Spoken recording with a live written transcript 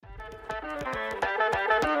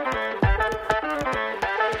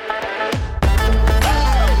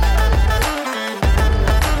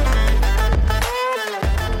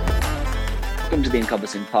the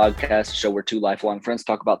Encompassing Podcast, a show where two lifelong friends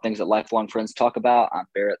talk about things that lifelong friends talk about. I'm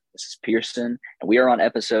Barrett. This is Pearson, and we are on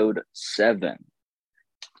episode 7.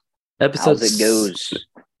 How's it goes?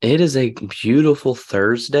 It is a beautiful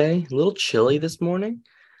Thursday. A little chilly this morning.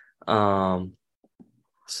 So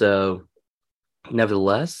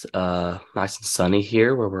nevertheless, nice and sunny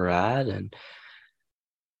here where we're at, and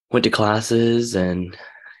went to classes and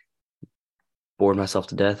bored myself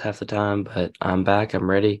to death half the time, but I'm back.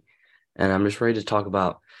 I'm ready. And I'm just ready to talk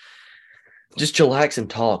about just chillax and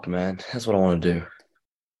talk, man. That's what I want to do.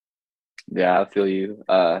 Yeah, I feel you.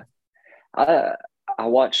 I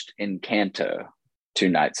watched Encanto 2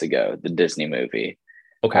 nights ago, the Disney movie.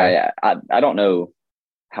 Okay. I don't know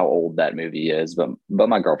how old that movie is, but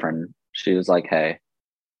my girlfriend, she was like, "Hey,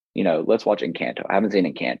 let's watch Encanto." I haven't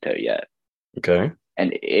seen Encanto yet. Okay.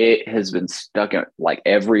 And it has been stuck in, like,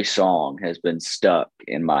 every song has been stuck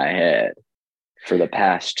in my head for the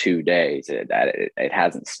past 2 days. It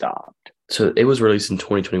hasn't stopped. So it was released in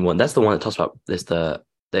 2021. That's the one that talks about this, that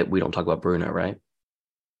we don't talk about Bruno, right?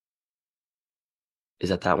 Is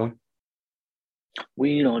that one?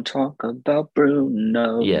 We don't talk about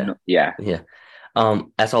Bruno. Yeah. No. Yeah. Yeah.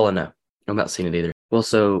 That's all I know. I'm not seeing it either. Well,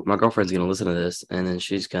 so my girlfriend's going to listen to this, and then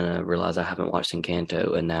she's going to realize I haven't watched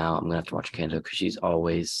Encanto, and now I'm going to have to watch Encanto because she's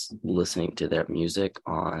always listening to their music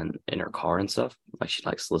in her car and stuff. Like, she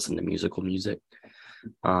likes to listen to musical music.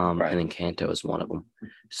 Right. And Encanto is one of them.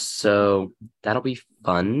 So that'll be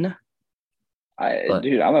fun.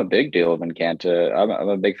 Dude, I'm a big deal of Encanto. I'm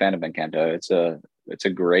a big fan of Encanto. It's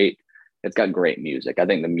got great music. I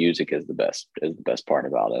think the music is the best part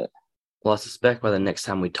about it. Well, I suspect by the next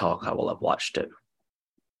time we talk, I will have watched it.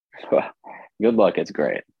 Good luck. It's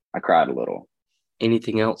great. I cried a little.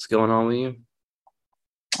 Anything else going on with you?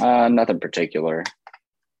 Nothing particular.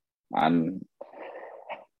 I'm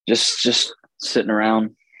just sitting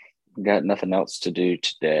around. Got nothing else to do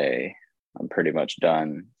today. I'm pretty much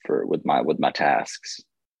done with my tasks.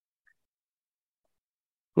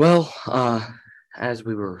 Well, as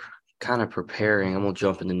we were kind of preparing, I'm gonna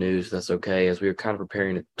jump in the news. That's okay. As we were kind of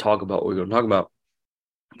preparing to talk about what we're going to talk about,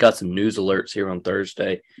 got some news alerts here on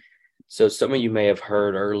Thursday. So some of you may have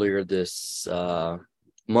heard earlier this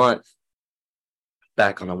month,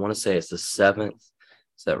 back on, I want to say it's the 7th.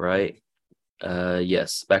 Is that right?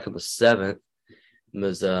 Yes, back on the 7th,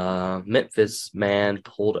 was a Memphis man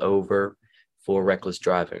pulled over for reckless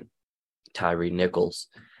driving, Tyre Nichols.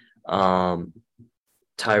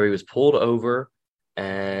 Tyre was pulled over,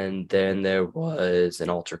 and then there was an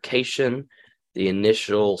altercation. The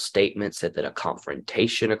initial statement said that a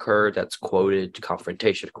confrontation occurred. That's quoted,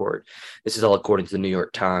 confrontation occurred. This is all according to the New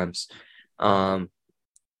York Times. And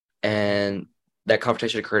that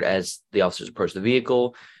confrontation occurred as the officers approached the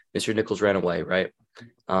vehicle. Mr. Nichols ran away, right?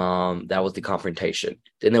 That was the confrontation.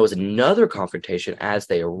 Then there was another confrontation as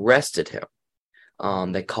they arrested him.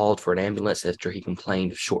 They called for an ambulance after he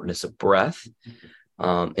complained of shortness of breath.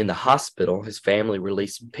 In the hospital, his family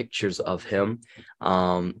released pictures of him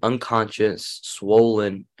unconscious,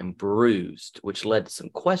 swollen, and bruised, which led to some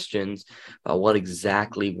questions about what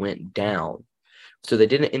exactly went down. So they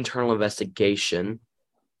did an internal investigation,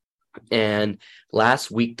 and last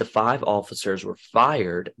week the 5 officers were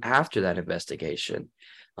fired after that investigation.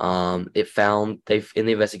 In the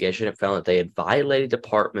investigation, it found that they had violated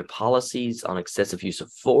department policies on excessive use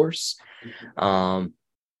of force.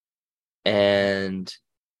 And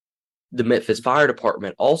the Memphis Fire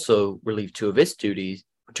Department also relieved 2 of its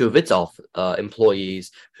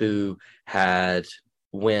employees who had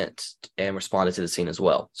went and responded to the scene as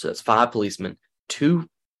well. So that's 5 policemen, 2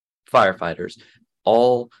 firefighters,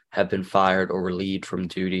 all have been fired or relieved from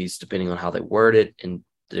duties, depending on how they word it in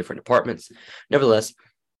the different departments. Nevertheless,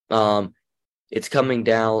 it's coming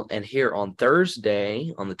down, and here on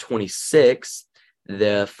Thursday, on the 26th,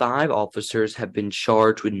 the 5 officers have been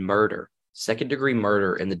charged with murder, second-degree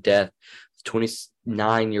murder, in the death of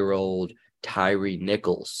 29-year-old Tyre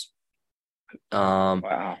Nichols.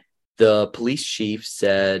 Wow. The police chief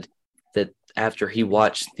said that after he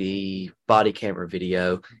watched the body camera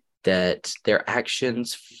video, that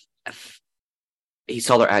he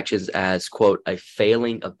saw their actions as, quote, a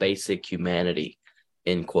failing of basic humanity,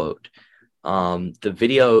 end quote. The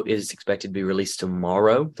video is expected to be released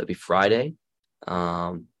tomorrow. That'll be Friday,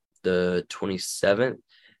 the 27th,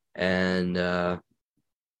 and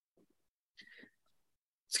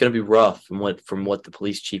it's going to be rough from what the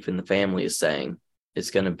police chief and the family is saying.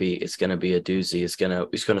 It's going to be a doozy. It's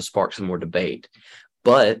going to spark some more debate,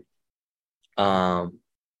 but I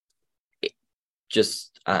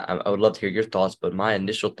would love to hear your thoughts. But my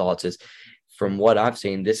initial thoughts is, from what I've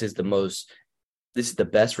seen, this is the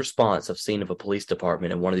best response I've seen of a police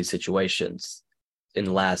department in one of these situations in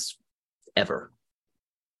the last ever.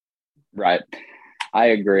 Right. I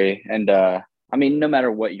agree. And I mean, no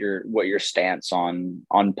matter what your stance on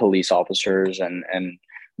police officers and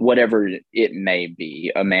whatever it may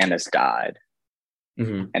be, a man has died.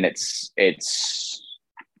 Mm-hmm. And it's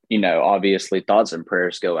obviously thoughts and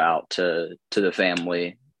prayers go out to the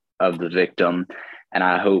family of the victim, and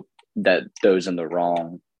I hope that those in the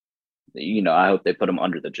wrong, I hope they put them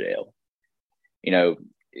under the jail.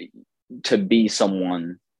 To be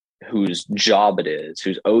someone whose job it is,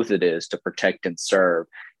 whose oath it is to protect and serve,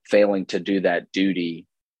 failing to do that duty,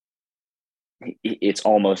 it's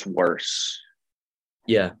almost worse.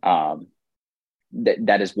 Yeah.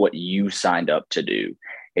 That is what you signed up to do.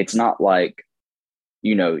 It's not like,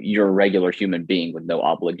 you're a regular human being with no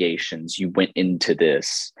obligations. You went into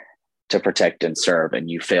this to protect and serve, and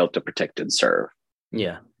you failed to protect and serve.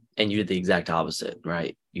 Yeah. And you did the exact opposite,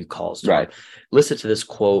 right? You caused harm. Right. Listen to this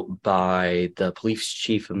quote by the police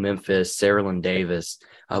chief of Memphis, Saralyn Davis.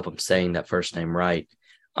 I hope I'm saying that first name right.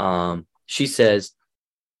 She says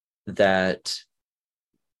that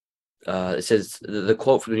it says the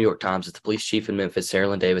quote from the New York Times is the police chief in Memphis,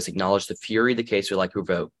 Saralyn Davis, acknowledged the fury the case would like to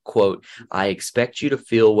provoke. Quote, "I expect you to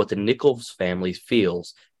feel what the Nichols family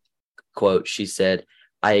feels." Quote, she said,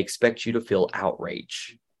 "I expect you to feel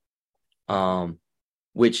outrage."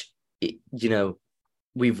 Which,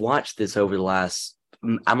 we've watched this over the last,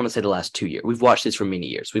 I'm going to say the last 2 years. We've watched this for many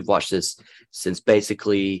years. We've watched this since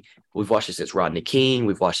Rodney King.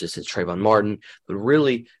 We've watched this since Trayvon Martin. But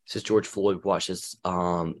really, since George Floyd, we've watched this.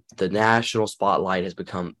 The national spotlight has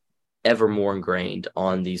become ever more ingrained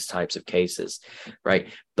on these types of cases, right?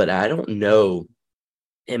 But I don't know,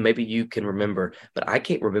 and maybe you can remember, but I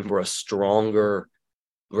can't remember a stronger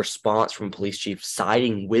response from police chief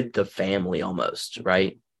siding with the family almost,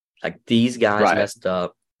 right? Like, these guys messed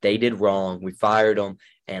up. They did wrong. We fired them.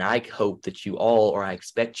 And I hope that I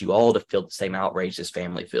expect you all to feel the same outrage this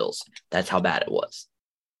family feels. That's how bad it was.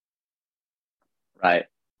 Right.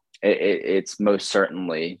 It's most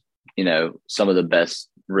certainly, some of the best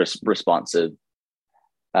responsive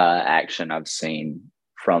action I've seen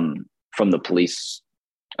from the police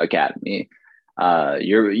academy.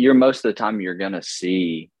 You're most of the time you're going to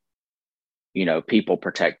see, people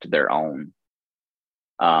protect their own.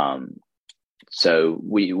 So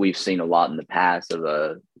we've seen a lot in the past of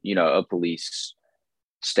a police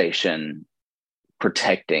station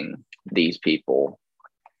protecting these people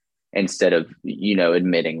instead of,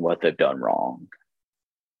 admitting what they've done wrong.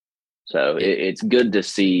 So it's good to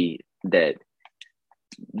see that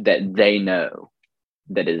they know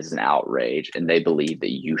that it is an outrage, and they believe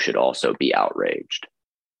that you should also be outraged.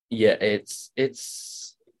 Yeah,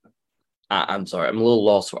 I'm sorry, I'm a little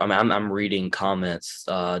lost. I'm reading comments.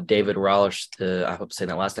 David Rausch, I hope I'm saying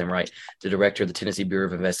that last name right, the director of the Tennessee Bureau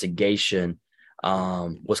of Investigation,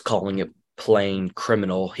 was calling it plain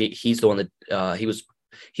criminal. He's the one that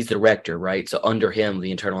he's the director, right? So under him,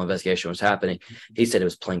 the internal investigation was happening. He said it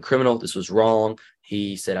was plain criminal. This was wrong.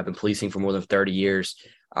 He said, "I've been policing for more than 30 years.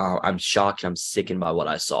 I'm shocked and I'm sickened by what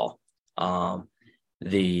I saw."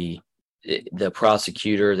 The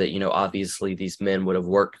prosecutor that, obviously these men would have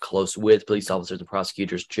worked close with, police officers and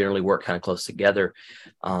prosecutors generally work kind of close together,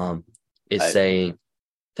 is saying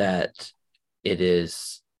that it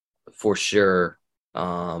is for sure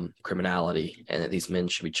criminality and that these men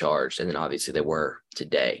should be charged. And then obviously they were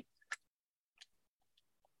today.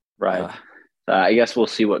 Right. I guess we'll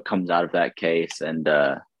see what comes out of that case. And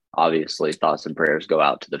obviously thoughts and prayers go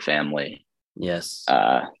out to the family. Yes,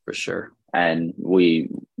 for sure. And we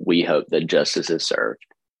hope that justice is served.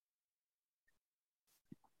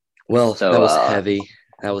 Well, so, that was heavy.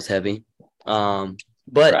 That was heavy. But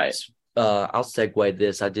right. I'll segue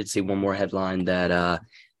this. I did see one more headline that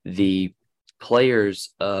the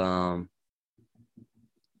Players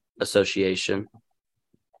Association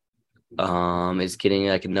is getting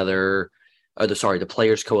like the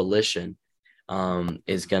Players Coalition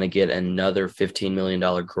is going to get another $15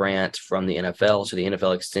 million grant from the NFL. So the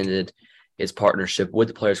NFL extended its partnership with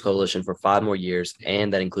the Players Coalition for 5 more years,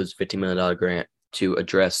 and that includes a $15 million grant to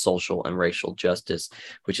address social and racial justice,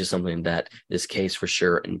 which is something that this case for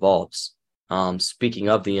sure involves. Speaking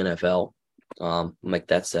of the NFL, make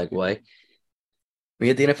that segue. We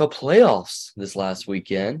had the NFL playoffs this last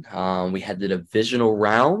weekend. We had the divisional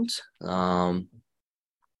round.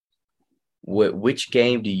 Which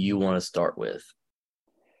game do you want to start with?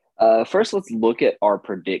 First, let's look at our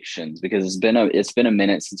predictions, because it's been a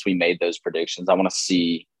minute since we made those predictions. I want to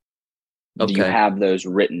see. Okay. Do you have those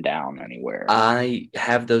written down anywhere? I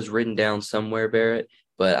have those written down somewhere, Barrett,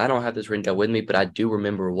 but I don't have this written down with me. But I do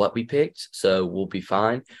remember what we picked, so we'll be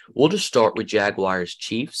fine. We'll just start with Jaguars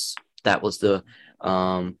Chiefs. That was the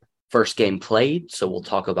First game played, so we'll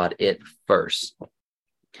talk about it first.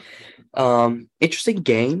 Interesting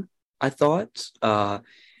game, I thought.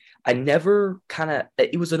 I never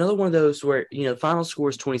it was another one of those where, the final score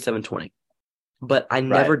is 27-20, but I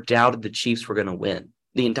never Right. doubted the Chiefs were going to win.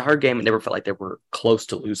 The entire game, it never felt like they were close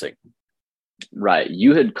to losing. Right.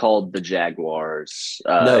 You had called the Jaguars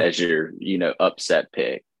No, as your, upset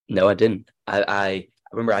pick. no, I didn't. I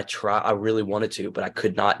remember I really wanted to, but I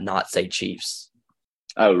could not say Chiefs.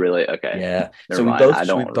 Oh, really? Okay. Yeah. Never So we mind. both I we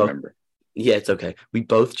don't both remember. yeah, it's okay. We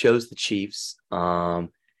both chose the Chiefs. And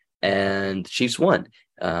the Chiefs won.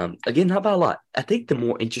 Again, not by a lot. I think the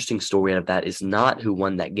more interesting story out of that is not who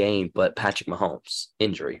won that game, but Patrick Mahomes'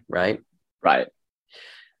 injury, right? Right.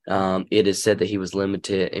 It is said that he was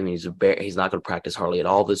limited. I mean, he's not going to practice hardly at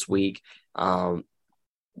all this week. That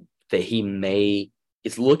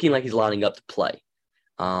it's looking like he's lining up to play.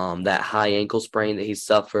 That high ankle sprain that he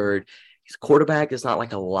suffered. He's a quarterback. There's not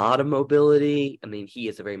like a lot of mobility. I mean, he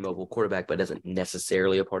is a very mobile quarterback, but isn't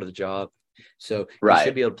necessarily a part of the job. So he should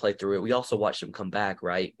Right. be able to play through it. We also watched him come back,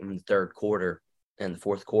 right, in the third quarter and the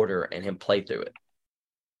fourth quarter and him play through it.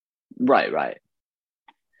 Right. Right.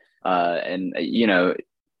 And,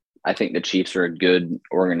 I think the Chiefs are a good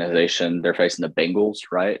organization. They're facing the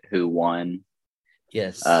Bengals, right? Who won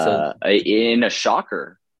Yes. So, in a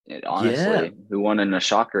shocker, yeah, honestly, who won in a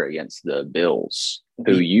shocker against the Bills,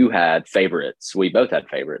 who we, you had favorites. We both had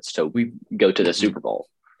favorites to we, go to the Super Bowl.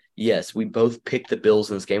 yes, we both picked the Bills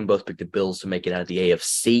in this game. We both picked the Bills to make it out of the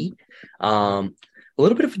AFC. A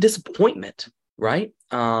little bit of a disappointment, right?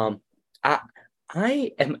 I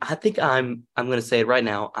think I'm going to say it right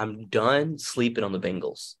now. I'm done sleeping on the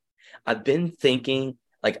Bengals. I've been thinking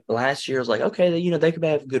like last year I was like, okay, they could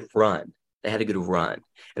have a good run. They had a good run.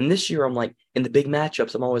 And this year I'm like in the big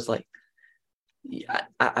matchups, I'm always like,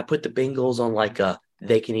 I put the Bengals on like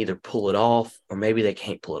they can either pull it off or maybe they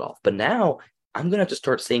can't pull it off. But now I'm gonna have to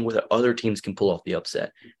start seeing whether other teams can pull off the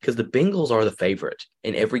upset because the Bengals are the favorite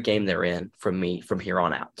in every game they're in from here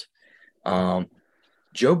on out.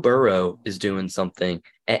 Joe Burrow is doing something,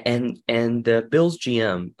 and the Bills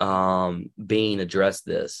GM Bean addressed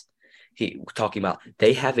this. He talking about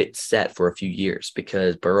they have it set for a few years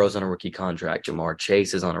because Burrow's on a rookie contract, Jamar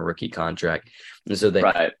Chase is on a rookie contract, and so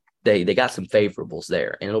Right. they got some favorables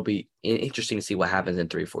there, and it'll be interesting to see what happens in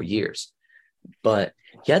 3 or 4 years. But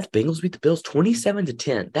yeah, the Bengals beat the Bills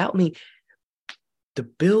 27-10. That would mean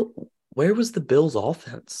where was the Bills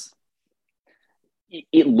offense?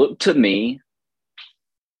 It looked to me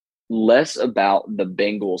less about the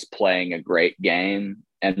Bengals playing a great game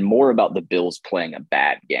and more about the Bills playing a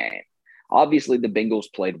bad game. Obviously, the Bengals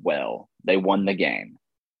played well. They won the game.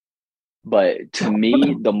 But to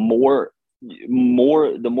me, the more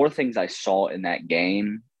things I saw in that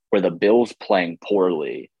game were the Bills playing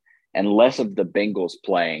poorly and less of the Bengals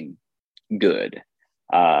playing good.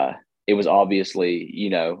 It was obviously,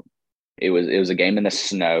 it was a game in the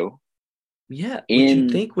snow Yeah, which you in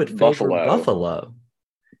think would favor Buffalo. Buffalo,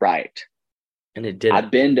 Right. and it I've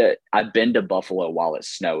didn't. been to I've been to Buffalo while it's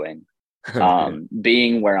snowing.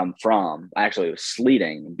 Being where I'm from, actually it was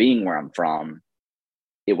sleeting. Being where I'm from,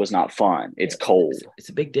 it was not fun. It's Yeah, cold. it's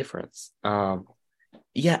a big difference.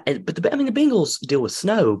 Yeah, but the Bengals deal with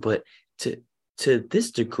snow, but to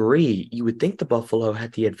this degree, you would think the Buffalo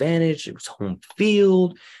had the advantage. It was home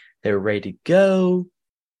field; they were ready to go,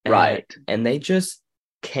 and Right. and they just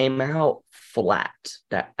came out flat.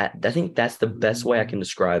 I think that's the best way I can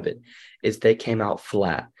describe it. Is they came out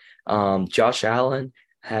flat. Josh Allen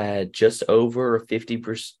had just over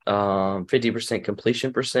 50%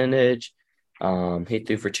 completion percentage. He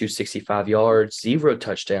threw for 265 yards, 0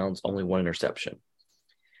 touchdowns, only 1 interception.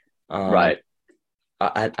 Um, Right.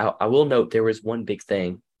 I will note there was one big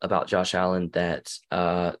thing about Josh Allen that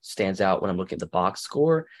stands out when I'm looking at the box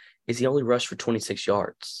score is he only rushed for 26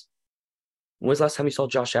 yards. When was the last time you saw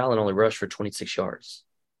Josh Allen only rush for 26 yards?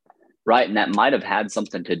 Right. And that might have had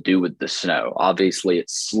something to do with the snow. Obviously,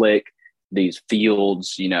 it's slick. These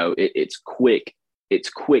fields, it's quick. It's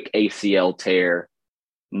quick ACL tear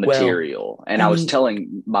Well, material. And I I was mean,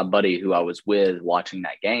 telling my buddy who I was with watching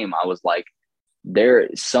that game, I was like, there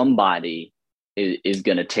somebody is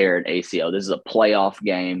going to tear an ACL. This is a playoff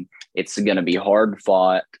game. It's going to be hard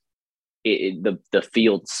fought. The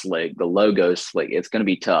field slick, the logo slick. It's going to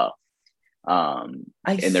be tough. I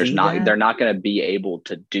And see they're that. not going to be able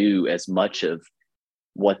to do as much of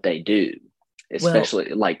what they do, Well,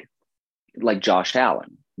 especially like Josh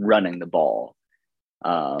Allen running the ball.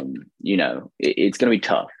 It's going to be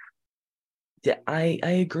tough. yeah, I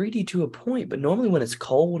agree to you to a point, but normally when it's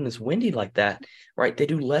cold and it's windy like that, right, they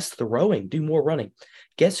do less throwing, do more running.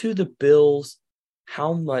 Guess who the Bills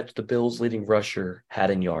how much the Bills' leading rusher had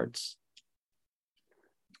in yards?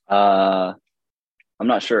 I'm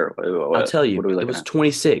not sure. I'll tell What you, are we it looking was at?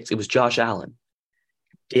 26. It was Josh Allen.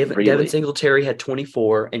 Devin Really? Singletary had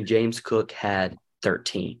 24, and James Cook had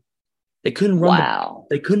 13. They couldn't run the Wow.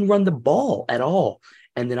 they couldn't run the ball at all.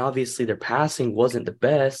 And then obviously their passing wasn't the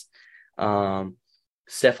best. Um,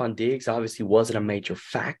 Stephon Diggs obviously wasn't a major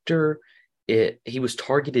factor. He was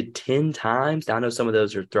targeted 10 times. Now, I know some of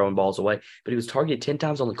those are throwing balls away, but he was targeted 10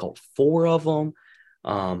 times, only caught 4 of them.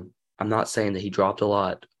 I'm not saying that he dropped a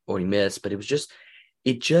lot or he missed, but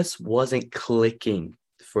it just wasn't clicking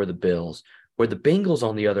for the Bills. Where the Bengals,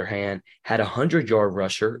 on the other hand, had a 100-yard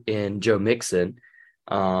rusher in Joe Mixon.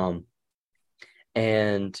 Um,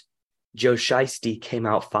 and Joe Shiesty came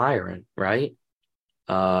out firing, right?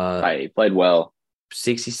 He played well.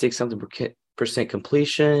 66 something percent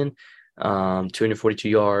completion, 242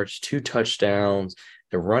 yards, 2 touchdowns.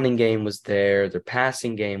 The running game was there. Their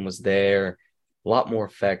passing game was there, a lot more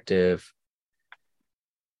effective.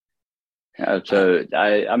 So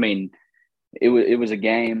I mean, it was a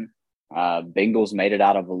game. Bengals made it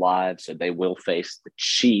out of alive, so they will face the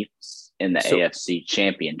Chiefs in the So AFC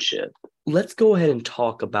Championship. let's go ahead and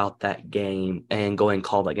talk about that game and go ahead and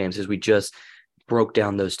call that game since we just broke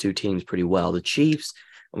down those two teams pretty well. The Chiefs,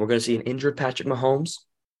 and we're going to see an injured Patrick Mahomes,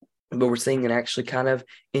 but we're seeing an actually kind of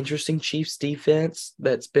interesting Chiefs defense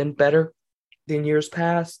that's been better than years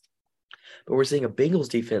past. But we're seeing a Bengals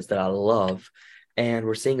defense that I love, and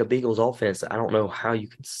we're seeing a Bengals offense that I don't know how you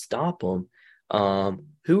can stop them.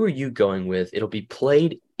 Who are you going with? It'll be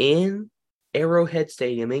played in Arrowhead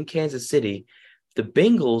Stadium in Kansas City. The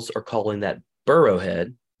Bengals are calling that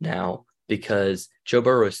Burrowhead now because Joe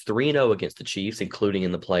Burrow is 3-0 against the Chiefs, including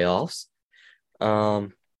in the playoffs.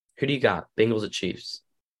 Who do you got? Bengals at Chiefs?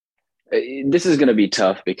 This is going to be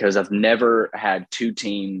tough because I've never had two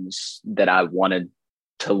teams that I wanted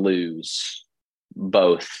to lose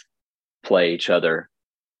both play each other.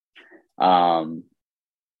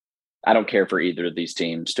 I don't care for either of these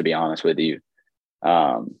teams, to be honest with you.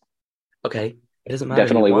 Okay. It doesn't matter who you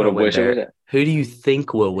Definitely want would to have win wished it was there. it. Who do you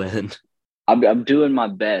think will win? I'm doing my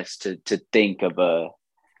best to think of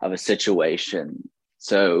a situation.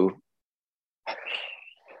 So,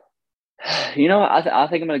 I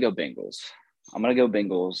think I'm going to go Bengals. I'm going to go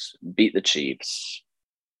Bengals, beat the Chiefs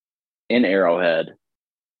in Arrowhead,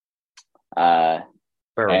 Burrowhead.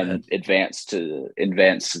 and advance to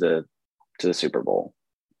the Super Bowl.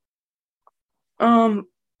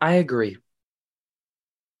 I agree.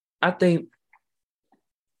 I think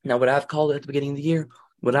now would I have called it at the beginning of the year?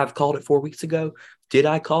 Would I have called it 4 weeks ago? Did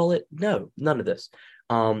I call it? No, none of this.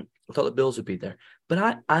 I thought the Bills would be there.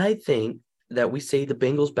 But I think that we see the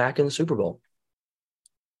Bengals back in the Super Bowl.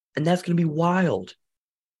 And that's going to be wild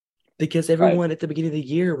because Right. everyone at the beginning of the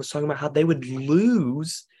year was talking about how they would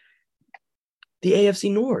lose the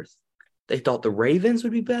AFC North. They thought the Ravens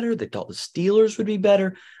would be better. They thought the Steelers would be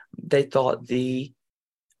better. They thought the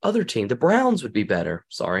other team, the Browns, would be better.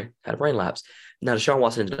 Sorry, had a brain lapse. Now, Deshaun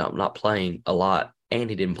Watson ended up not playing a lot, and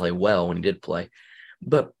he didn't play well when he did play.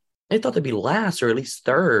 But they thought they'd be last or at least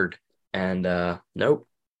third. And nope,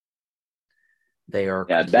 they are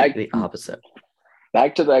Yeah, completely opposite.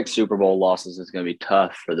 back to back Super Bowl losses is going to be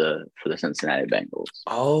tough for the Cincinnati Bengals.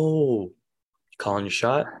 Oh, calling your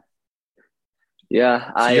shot?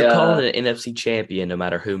 Yeah, So you're calling it an NFC champion no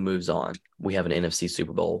matter who moves on. We have an NFC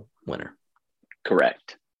Super Bowl winner.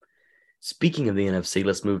 correct. Speaking of the NFC,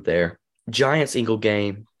 let's move there. Giants Eagle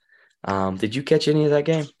game. Did you catch any of that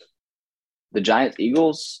game? The Giants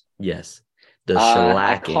Eagles. Yes. The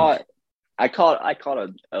I shellacking.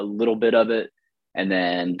 caught a little bit of it, and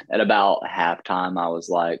then at about halftime, I was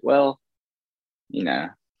like, well,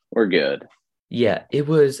 we're good. Yeah, it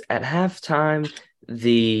was at halftime.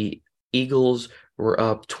 The Eagles were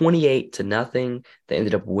up 28-0. They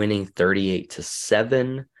ended up winning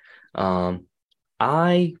 38-7. Um,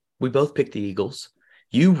 we both picked the Eagles.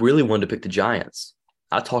 You really wanted to pick the Giants.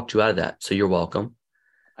 I talked you out of that, so you're welcome.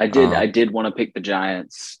 I did want to pick the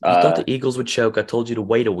Giants. You thought the Eagles would choke. I told you to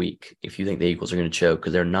wait a week if you think the Eagles are going to choke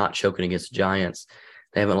because they're not choking against the Giants.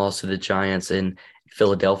 They haven't lost to the Giants in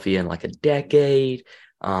Philadelphia in like a decade.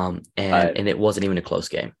 And it wasn't even a close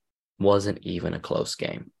game. Wasn't even a close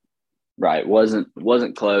game. Right, wasn't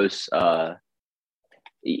close.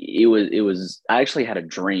 It was. I actually had a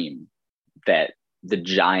dream that the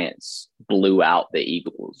Giants blew out the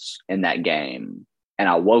Eagles in that game, and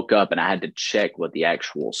I woke up and I had to check what the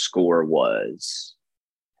actual score was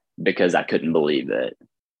because I couldn't believe it.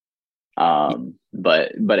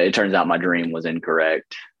 But it turns out my dream was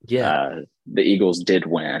incorrect. Yeah. The Eagles did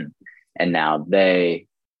win, and now they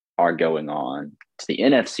are going on to the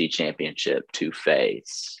NFC Championship to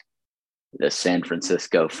face the San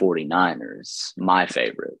Francisco 49ers, my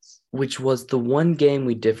favorites. Which was the one game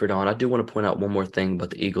we differed on. I do want to point out one more thing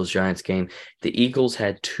about the Eagles-Giants game. The Eagles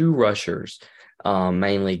had two rushers,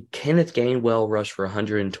 mainly Kenneth Gainwell rushed for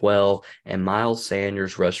 112 and Miles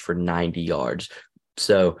Sanders rushed for 90 yards.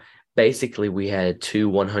 So basically we had two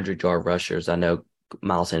 100-yard rushers. I know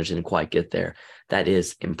Miles Sanders didn't quite get there. That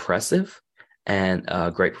is impressive and a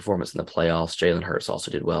great performance in the playoffs. Jalen Hurts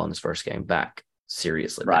also did well in his first game back.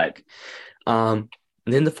 Seriously. Right. Back. And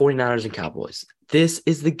then the 49ers and Cowboys. This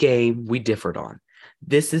is the game we differed on.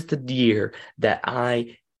 This is the year that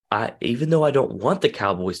I even though I don't want the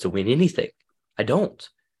Cowboys to win anything, I don't.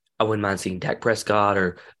 I wouldn't mind seeing Dak Prescott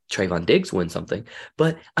or Trayvon Diggs win something,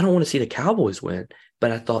 but I don't want to see the Cowboys win.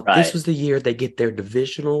 But I thought this was the year they get their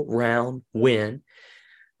divisional round win.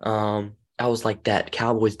 I was like, that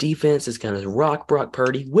Cowboys defense is going to rock Brock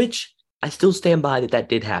Purdy, which I still stand by that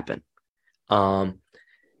did happen.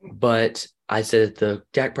 But I said the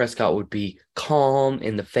Dak Prescott would be calm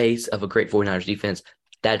in the face of a great 49ers defense.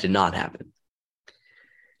 That did not happen.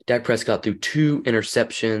 Dak Prescott threw 2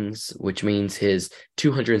 interceptions, which means his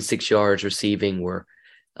 206 yards receiving were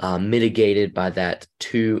mitigated by that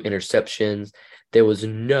 2 interceptions. There was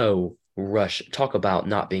no rush. Talk about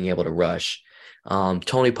not being able to rush.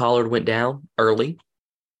 Tony Pollard went down early,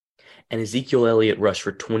 and Ezekiel Elliott rushed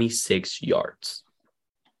for 26 yards.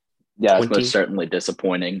 Yeah, it's most certainly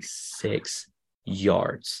disappointing. 6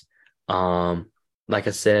 yards. Like I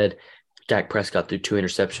said, Dak Prescott threw 2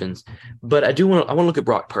 interceptions. But I want to look at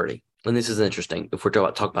Brock Purdy. And this is interesting if we're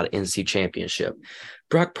talking about an NFC championship.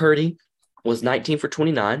 Brock Purdy was 19 for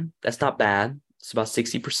 29. That's not bad. It's about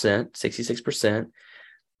 60%,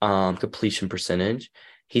 66% completion percentage.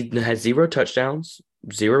 He had 0 touchdowns,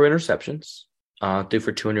 0 interceptions, threw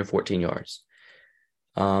for 214 yards.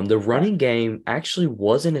 The running game actually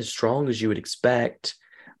wasn't as strong as you would expect,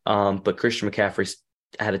 but Christian McCaffrey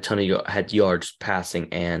had a ton of had yards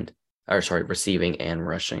receiving and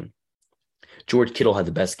rushing. George Kittle had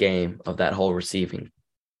the best game of that whole receiving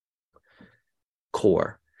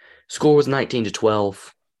core. Score was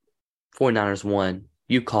 19-12. 49ers won.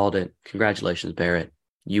 You called it. Congratulations, Barrett.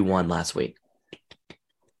 You won last week.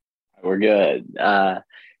 We're good.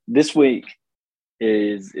 This week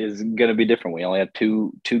is going to be different. We only have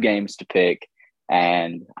two games to pick,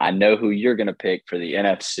 and I know who you're going to pick for the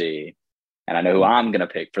NFC, and I know who I'm going to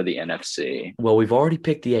pick for the NFC. Well, we've already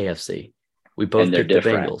picked the AFC. We both picked the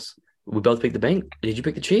Bengals. We both picked the Bengals. Did you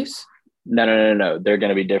pick the Chiefs? No. They're going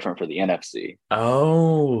to be different for the NFC.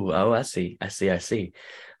 Oh, I see.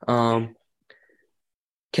 Can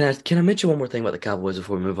I mention one more thing about the Cowboys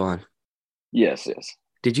before we move on? Yes.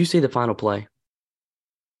 Did you see the final play?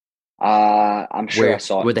 I'm sure I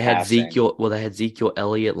saw it. Where they had Ezekiel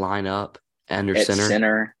Elliott line up under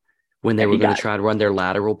center when they were going to try to run their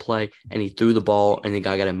lateral play, and he threw the ball, and the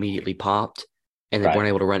guy got immediately popped, and they weren't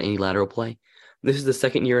able to run any lateral play. This is the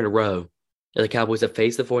second year in a row that the Cowboys have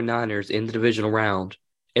faced the 49ers in the divisional round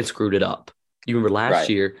and screwed it up. You remember last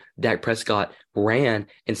year, Dak Prescott ran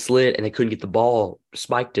and slid, and they couldn't get the ball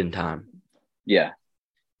spiked in time. Yeah,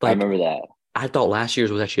 I remember that. I thought last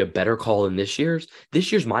year's was actually a better call than this year's.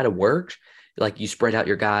 This year's might have worked. Like, you spread out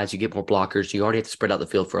your guys, you get more blockers. You already have to spread out the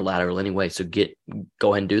field for a lateral anyway, so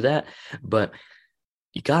go ahead and do that. But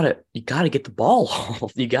you gotta get the ball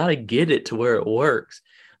off. You gotta get it to where it works.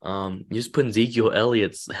 You're just putting Ezekiel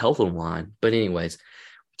Elliott's health on line. But anyways,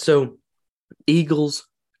 so Eagles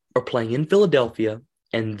are playing in Philadelphia,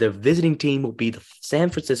 and the visiting team will be the San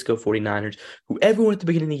Francisco 49ers, who everyone at the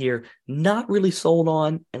beginning of the year not really sold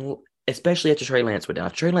on, and especially after Trey Lance went down.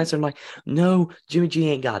 After Trey Lance, I'm like, no, Jimmy G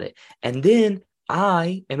ain't got it. And then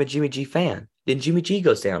I am a Jimmy G fan. Then Jimmy G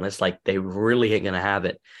goes down. It's like they really ain't going to have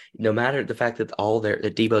it. No matter the fact that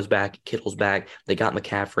that Debo's back, Kittle's back, they got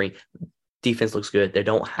McCaffrey, defense looks good. They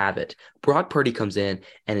don't have it. Brock Purdy comes in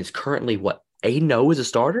and is currently 8-0 as a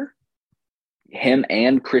starter? Him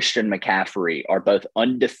and Christian McCaffrey are both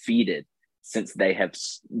undefeated since they have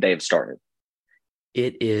started.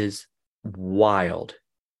 It is wild.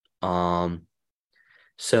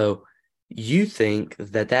 So you think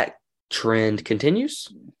that trend continues?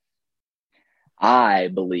 I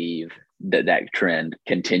believe that trend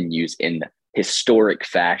continues in historic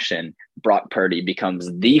fashion. Brock Purdy becomes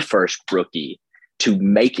the first rookie to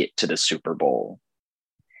make it to the Super Bowl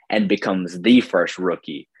and becomes the first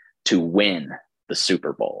rookie to win the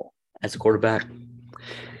Super Bowl. As a quarterback?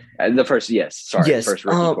 The first, yes. Sorry, yes. First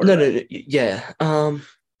rookie quarterback. No, yeah.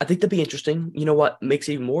 I think that'd be interesting. You know what makes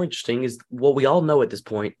it even more interesting is what we all know at this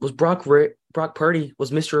point was Brock Purdy was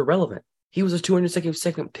Mr. Irrelevant. He was a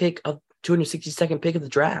 202nd pick of 262nd pick of the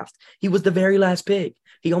draft. He was the very last pick.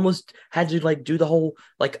 He almost had to do the whole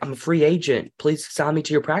I'm a free agent. Please sign me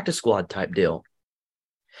to your practice squad type deal.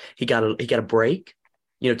 He got a break.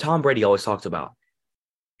 Tom Brady always talks about,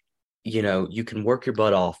 you can work your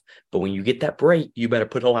butt off, but when you get that break, you better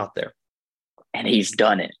put it all out there. And he's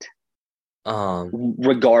done it.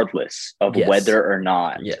 Regardless of yes. whether or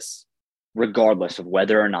not. Yes. Regardless of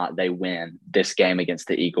whether or not they win this game against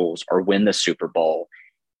the Eagles or win the Super Bowl,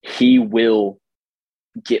 he will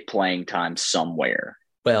get playing time somewhere.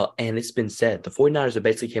 Well, and it's been said, the 49ers have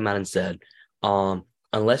basically came out and said,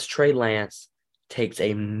 unless Trey Lance takes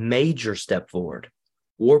a major step forward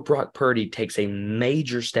or Brock Purdy takes a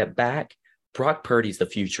major step back, Brock Purdy's the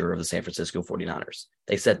future of the San Francisco 49ers.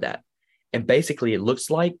 They said that. And basically, it looks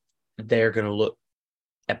like they're going to look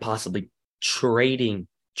at possibly trading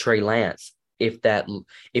Trey Lance if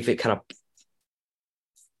it kind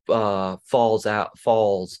of falls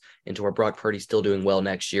into where Brock Purdy's still doing well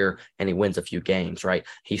next year and he wins a few games, right?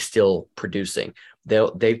 He's still producing.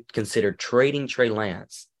 They've considered trading Trey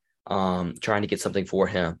Lance, trying to get something for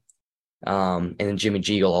him. And then Jimmy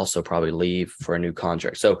G will also probably leave for a new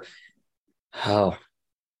contract. So,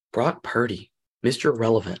 Brock Purdy, Mr.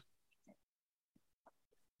 Relevant.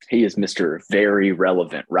 He is Mr. Very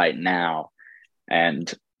Relevant right now.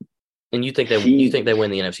 And you think they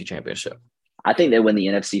win the NFC Championship? I think they win the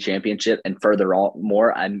NFC Championship, and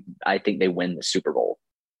I think they win the Super Bowl.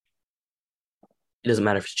 It doesn't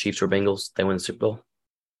matter if it's Chiefs or Bengals, they win the Super Bowl?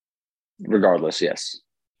 Regardless, yes.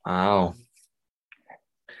 Wow.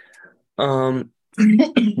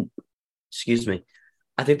 Excuse me.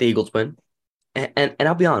 I think the Eagles win. And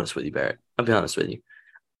I'll be honest with you, Barrett. I'll be honest with you.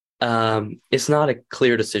 It's not a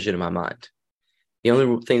clear decision in my mind. The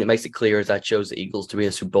only thing that makes it clear is I chose the Eagles to be in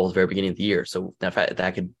the Super Bowl at the very beginning of the year. So the fact that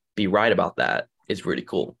I could be right about that is really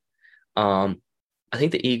cool. I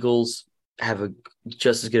think the Eagles have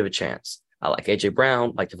just as good of a chance. I like A.J.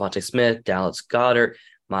 Brown, like Devontae Smith, Dallas Goedert,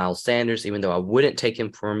 Miles Sanders, even though I wouldn't take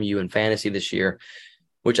him from you in fantasy this year,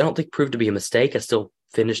 which I don't think proved to be a mistake. I still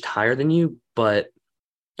finished higher than you, but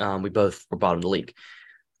we both were bottom of the league.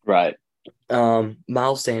 Right.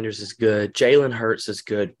 Miles Sanders is good. Jalen Hurts is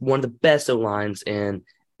good. One of the best O-lines in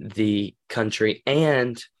the country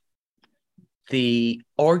and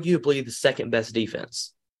arguably the second best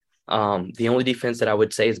defense. The only defense that I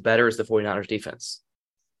would say is better is the 49ers defense.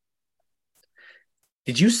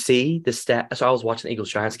 Did you see the stat? So I was watching the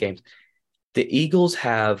Eagles-Giants games. The Eagles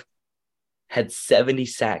have had 70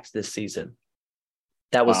 sacks this season.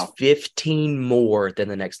 That was 15 more than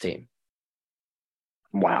the next team.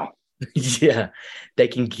 Wow. Yeah. They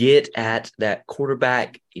can get at that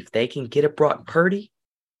quarterback. If they can get at Brock Purdy,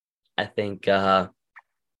 I think it'll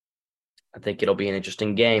be an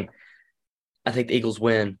interesting game. I think the Eagles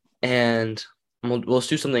win. And let's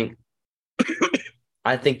do something.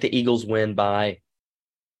 I think the Eagles win by, I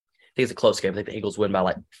think it's a close game. I think the Eagles win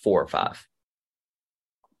by 4 or 5.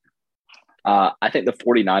 I think the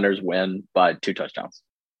 49ers win by 2 touchdowns.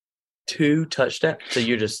 2 touchdowns? So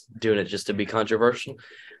you're just doing it just to be controversial?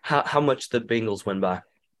 How much the Bengals win by?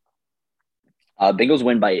 Bengals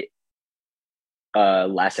win by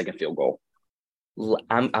last second field goal.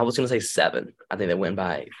 I was going to say 7. I think they win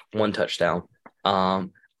by 1 touchdown.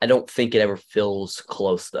 I don't think it ever feels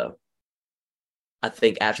close, though. I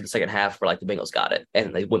think after the second half, the Bengals got it,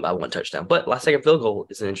 and they went by 1 touchdown. But last second field goal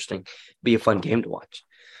is be a fun game to watch.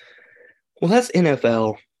 Well, that's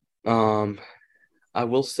NFL. I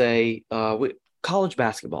will say college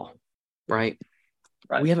basketball, right?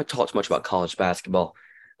 We haven't talked much about college basketball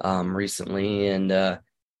recently,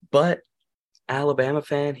 but Alabama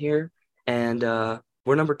fan here, and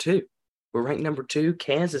we're number 2. We're ranked number 2.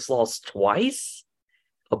 Kansas lost twice.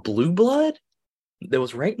 A blue blood that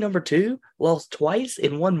was ranked number 2 lost twice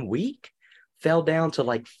in 1 week, fell down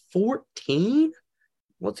to 14.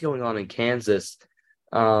 What's going on in Kansas?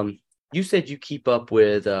 You said you keep up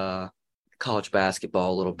with college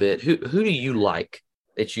basketball a little bit. Who do you like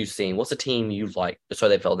that you've seen? What's a team you like?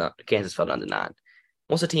 Sorry, Kansas fell down to 9.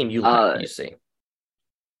 What's a team you like that you've seen?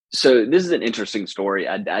 So this is an interesting story.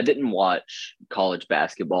 I didn't watch college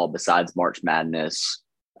basketball besides March Madness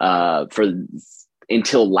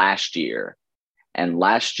until last year. And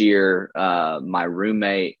last year, my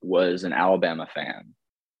roommate was an Alabama fan.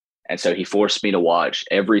 And so he forced me to watch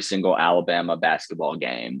every single Alabama basketball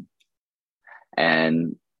game.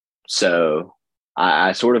 And so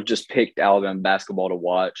I sort of just picked Alabama basketball to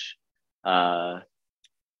watch. I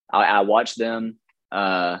watched them.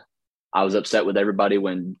 I was upset with everybody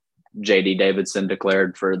when J.D. Davidson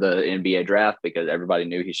declared for the NBA draft because everybody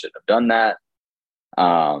knew he shouldn't have done that.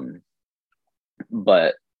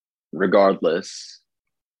 But regardless,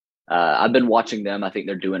 I've been watching them. I think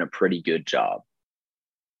they're doing a pretty good job.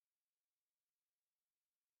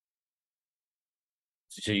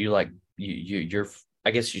 So you like you're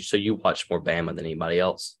I guess you watch more Bama than anybody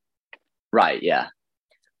else. Right. Yeah.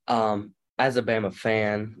 As a Bama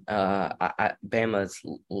fan, Bama's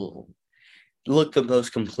looked the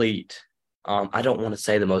most complete. I don't want to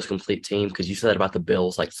say the most complete team because you said that about the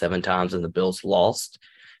Bills like 7 times and the Bills lost.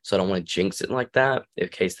 So I don't want to jinx it like that in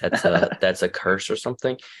case that's a curse or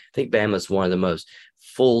something. I think Bama's one of the most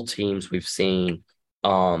full teams we've seen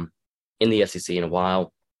in the SEC in a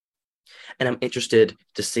while. And I'm interested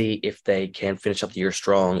to see if they can finish up the year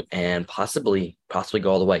strong and possibly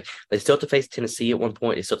go all the way. They still have to face Tennessee at one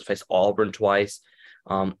point. They still have to face Auburn twice.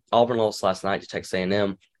 Auburn lost last night to Texas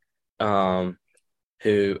A&M,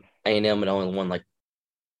 who A&M had only won like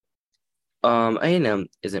A&M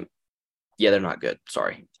isn't. Yeah, they're not good.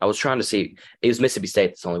 Sorry, I was trying to see. It was Mississippi State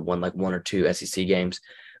that's only won like 1 or 2 SEC games.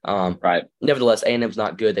 Right. Nevertheless, A&M's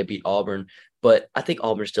not good. They beat Auburn, but I think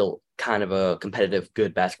Auburn's still kind of a competitive,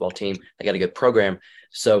 good basketball team. They got a good program.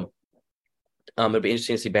 So it'll be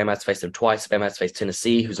interesting to see Bama has to face them twice. Bama has to face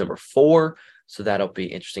Tennessee, who's number 4. So that'll be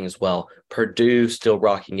interesting as well. Purdue still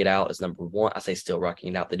rocking it out as number 1. I say still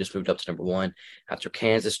rocking it out. They just moved up to number 1 after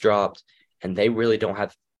Kansas dropped, and they really don't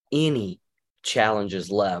have any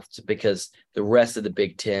challenges left because the rest of the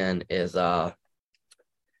Big Ten is not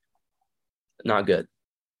good.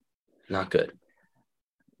 Not good.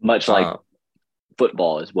 Much like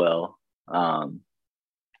football as well.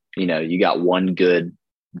 You got one good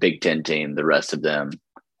Big Ten team, the rest of them.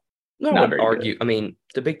 No, I would argue. Good. I mean,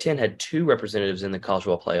 the Big Ten had 2 representatives in the college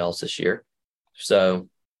football playoffs this year. So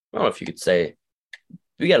I don't know if you could say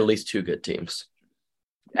we got at least 2 good teams.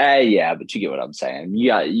 Yeah, but you get what I'm saying. You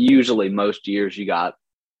got usually most years you got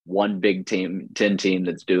one Big Ten team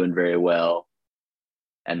that's doing very well,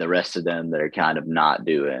 and the rest of them that are kind of not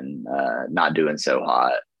doing so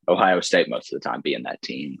hot. Ohio State most of the time being that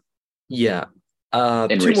team. Yeah.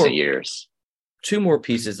 In recent years. 2 more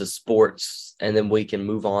pieces of sports, and then we can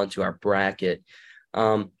move on to our bracket.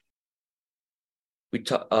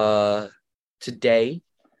 Today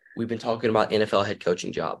we've been talking about NFL head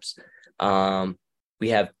coaching jobs. We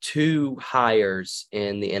have 2 hires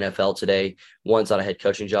in the NFL today. One's on a head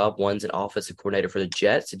coaching job. One's an offensive coordinator for the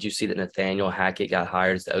Jets. Did you see that Nathaniel Hackett got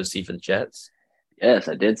hired as the OC for the Jets? Yes,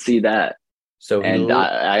 I did see that. So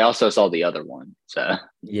I also saw the other one. So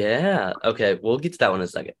yeah, okay, we'll get to that one in a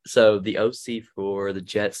second. So the OC for the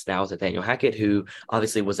Jets now is Nathaniel Hackett, who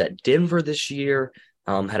obviously was at Denver this year.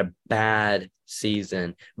 Had a bad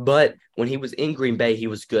season, but when he was in Green Bay, he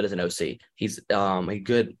was good as an OC. He's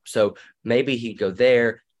good, so maybe he'd go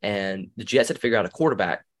there. And the Jets had to figure out a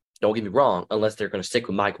quarterback. Don't get me wrong, unless they're going to stick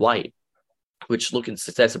with Mike White, which looking at the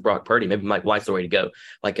success of Brock Purdy, maybe Mike White's the way to go,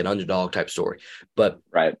 like an underdog type story. But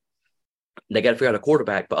right, they got to figure out a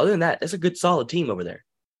quarterback. But other than that, it's a good, solid team over there.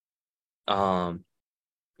 From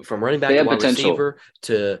running back to wide receiver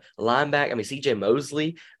to linebacker. I mean, C.J.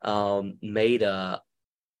 Mosley made a.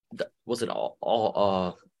 Was it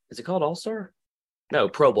all? Is it called All-Star? No,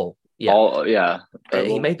 Pro Bowl. Yeah.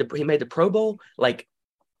 He made the Pro Bowl. Like,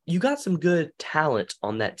 you got some good talent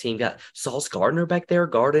on that team. Got Sauce Gardner back there,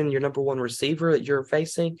 guarding your number 1 receiver that you're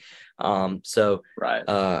facing. So right.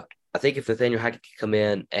 I think if Nathaniel Hackett can come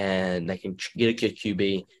in and they can get a good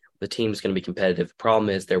QB, the team's going to be competitive. The problem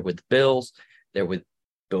is they're with the Bills, they're with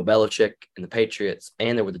Bill Belichick and the Patriots,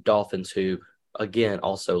 and they're with the Dolphins, who again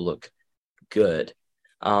also look good.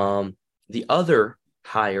 The other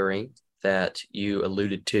hiring that you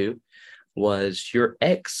alluded to was your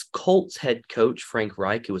ex-Colts head coach, Frank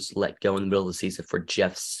Reich, who was let go in the middle of the season for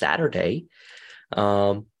Jeff Saturday,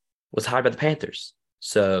 was hired by the Panthers.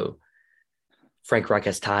 So Frank Reich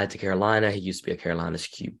has tied to Carolina. He used to be a Carolina's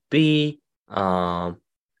QB. If I'm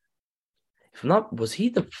not, was he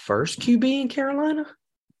the first QB in Carolina?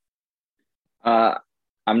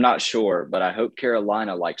 I'm not sure, but I hope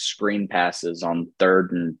Carolina screen passes on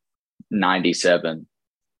 3rd and 97.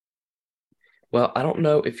 Well, I don't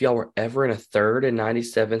know if y'all were ever in a 3rd and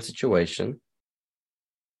 97 situation.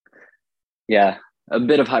 Yeah, a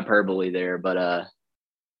bit of hyperbole there, but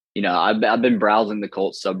I've been browsing the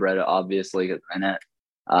Colts subreddit, obviously, and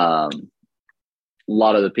a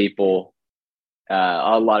lot of the people,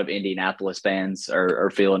 a lot of Indianapolis fans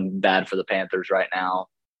are feeling bad for the Panthers right now.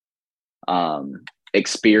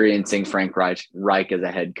 Experiencing Frank Reich as a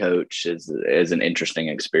head coach is an interesting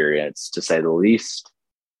experience, to say the least.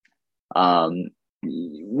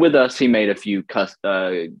 With us, he made a few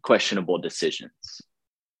questionable decisions.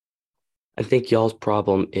 I think y'all's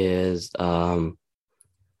problem is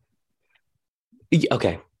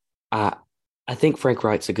okay. I I think Frank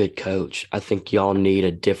Wright's a good coach. I think y'all need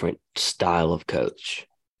a different style of coach.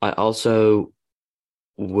 I also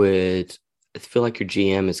would feel like your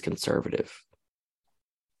GM is conservative.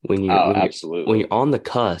 When you're Oh, when you're when absolutely. you're on the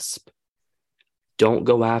cusp, don't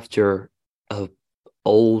go after a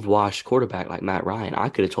old washed quarterback like Matt Ryan. I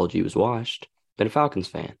could have told you he was washed. Been a Falcons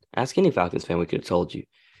fan. Ask any Falcons fan, we could have told you.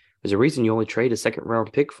 There's a reason you only trade a second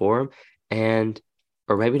round pick for him, and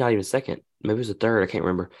or maybe not even a second, maybe it was a third. I can't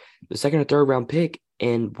remember. The second or third round pick,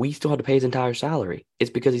 and we still had to pay his entire salary. It's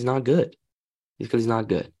because he's not good. It's because he's not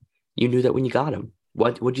good. You knew that when you got him.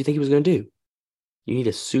 What do you think he was going to do? You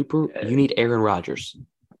need Aaron Rodgers.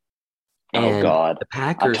 Oh And God, the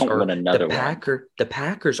I Packers don't are want another one. the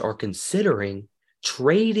Packers are considering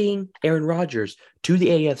trading Aaron Rodgers to the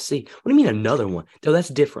AFC. What do you mean another one? No, that's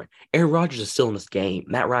different. Aaron Rodgers is still in this game.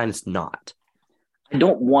 Matt Ryan is not. I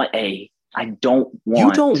don't You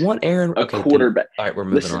want don't want Aaron. a Okay, then quarterback. all right, we're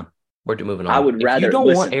moving Listen, on. We're moving I on. would If you rather don't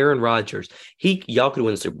want listen. Aaron Rodgers, y'all could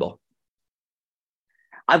win the Super Bowl.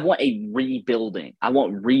 I want a rebuilding. I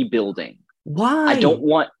want rebuilding. Why? I don't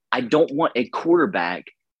want a quarterback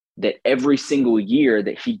that every single year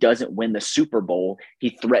that he doesn't win the Super Bowl,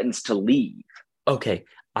 he threatens to leave. Okay,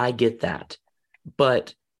 I get that.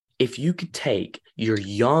 But if you could take your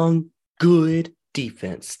young, good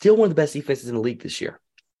defense, still one of the best defenses in the league this year,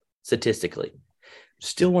 statistically,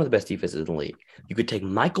 still one of the best defenses in the league. You could take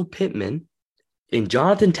Michael Pittman and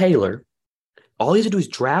Jonathan Taylor. All you have to do is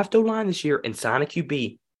draft O-line this year and sign a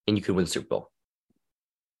QB, and you could win the Super Bowl.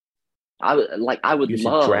 I would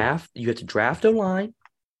love. You have to draft O-line.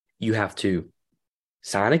 You have to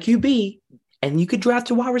sign a QB, and you could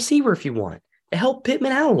draft a wide receiver if you want. Help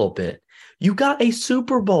Pittman out a little bit. You got a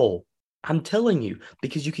Super Bowl. I'm telling you,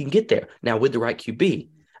 because you can get there. Now, with the right QB,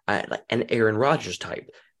 like an Aaron Rodgers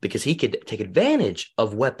type, because he could take advantage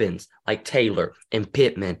of weapons like Taylor and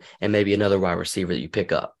Pittman and maybe another wide receiver that you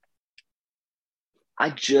pick up.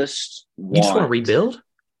 I just You just want to want. rebuild?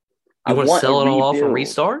 I You want to want a sell it all off and rebuild.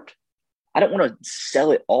 restart? I don't want to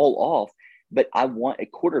sell it all off, but I want a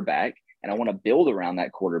quarterback and I want to build around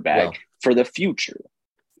that quarterback Well, for the future.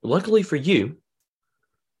 luckily for you,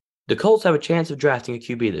 the Colts have a chance of drafting a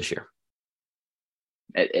QB this year.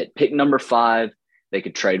 At pick number 5, they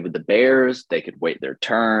could trade with the Bears. They could wait their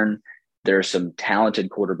turn. There are some talented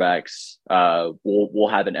quarterbacks. We'll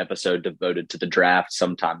have an episode devoted to the draft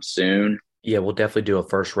sometime soon. Yeah, we'll definitely do a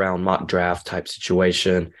first round mock draft type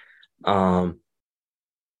situation. But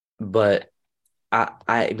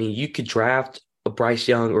I mean, you could draft a Bryce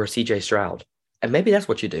Young or a CJ Stroud, and maybe that's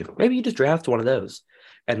what you do. Maybe you just draft one of those,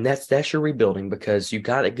 and that's your rebuilding because you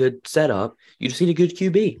got a good setup. You just need a good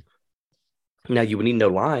QB. Now you would need no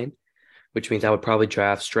line, which means I would probably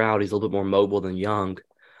draft Stroud. He's a little bit more mobile than Young.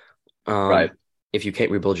 Right. If you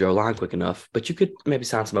can't rebuild your line quick enough, but you could maybe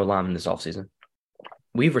sign some O-linemen this offseason.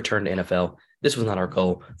 We've returned to NFL. This was not our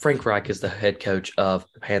goal. Frank Reich is the head coach of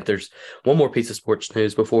the Panthers. One more piece of sports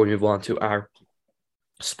news before we move on to our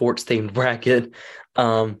sports themed bracket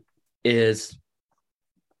is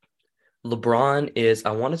LeBron is,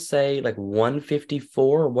 I want to say, like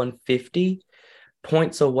 154 or 150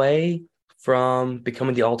 points away from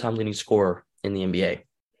becoming the all-time leading scorer in the NBA.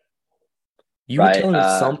 You were Right. telling me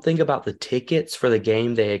something about the tickets for the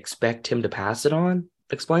game they expect him to pass it on.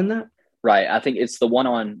 Explain that. Right. I think it's the one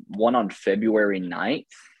on February 9th,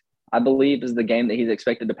 I believe, is the game that he's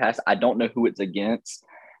expected to pass. I don't know who it's against.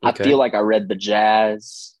 I Okay. feel like I read the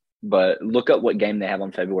Jazz, but look up what game they have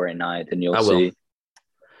on February 9th and you'll I will. see.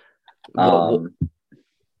 What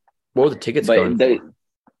were the tickets going But for?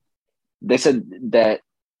 they said that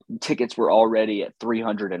tickets were already at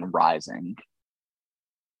 300 and rising.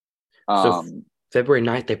 So February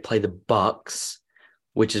 9th, they play the Bucks,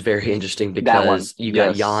 which is very interesting That one, because you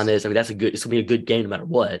got yes. Giannis. I mean, it's gonna be a good game no matter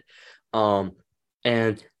what.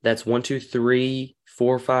 And that's 1, 2, 3,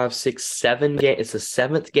 4, 5, 6, 7 game. It's the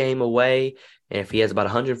 7th game away. And if he has about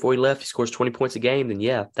 140 left, he scores 20 points a game, then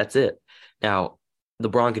yeah, that's it. Now,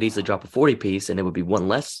 LeBron could easily drop a 40 piece and it would be one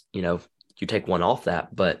less, you take one off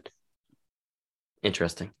that, but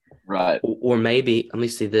interesting. Right. Or maybe, let me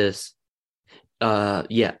see this.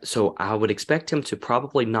 Yeah, so I would expect him to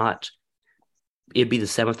probably not. It'd be the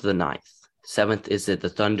 7th or the 9th. 7th is at the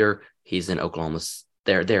Thunder. He's in Oklahoma.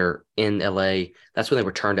 They're in LA. That's when they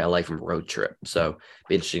return to LA from a road trip. So it'd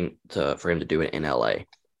be interesting for him to do it in LA.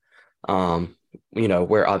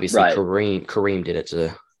 Where obviously Right. Kareem did it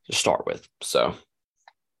to start with. So,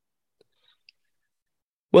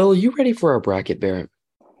 well, are you ready for our bracket, Barrett?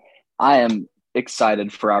 I am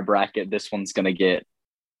excited for our bracket. This one's going to get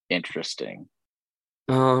interesting.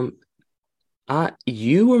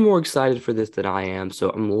 You were more excited for this than I am, so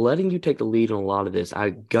I'm letting you take the lead on a lot of this.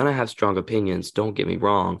 I'm gonna have strong opinions, don't get me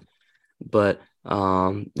wrong, but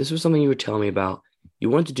this was something you were telling me about. You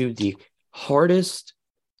wanted to do the hardest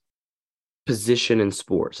position in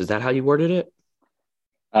sports. Is that how you worded it?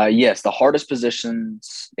 Yes, the hardest position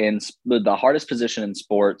in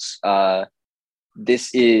sports.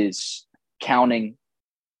 This is counting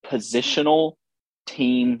positional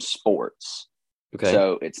team sports. Okay.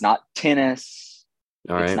 So it's not tennis,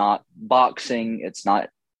 All it's right. not boxing, it's not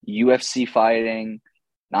UFC fighting,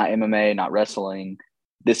 not MMA, not wrestling.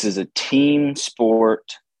 This is a team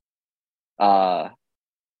sport uh,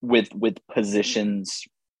 with positions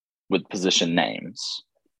with position names.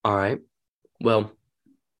 All right. Well,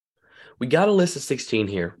 we got a list of 16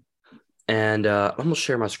 here, and I'm gonna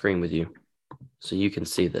share my screen with you so you can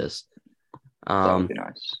see this. That would Um, be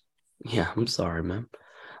nice. yeah, I'm sorry, man.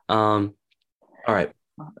 All right.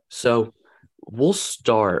 So we'll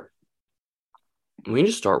start. We can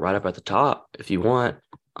just start right up at the top if you want,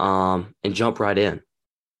 and jump right in.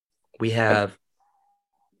 We Okay. have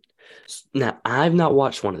now. I've not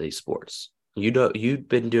watched one of these sports. You've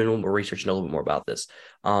been doing a little more research and a little bit more about this.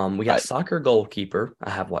 We got Right. soccer goalkeeper. I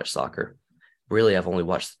have watched soccer. Really, I've only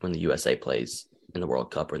watched when the USA plays in the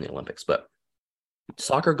World Cup or in the Olympics. But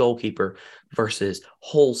soccer goalkeeper versus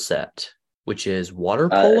whole set, which is water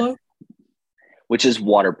Uh, polo. which is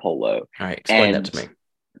water polo. All right, explain that And to me.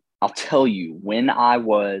 I'll tell you, when I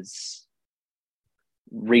was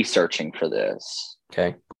researching for this,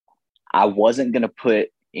 Okay. I wasn't gonna put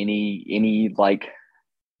any like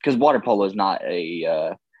because water polo is not a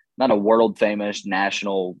world famous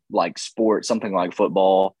national like sport, something like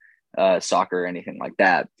football, soccer, or anything like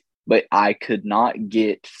that. But I could not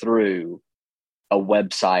get through a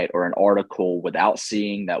website or an article without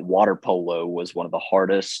seeing that water polo was one of the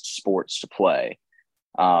hardest sports to play.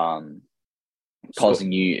 Um, So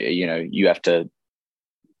causing you have to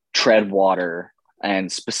tread water,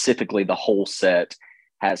 and specifically the whole set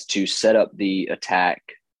has to set up the attack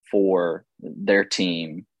for their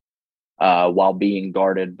team while being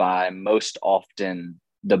guarded by most often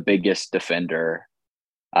the biggest defender,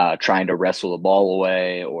 trying to wrestle the ball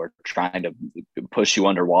away or trying to push you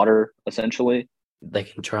underwater, essentially. they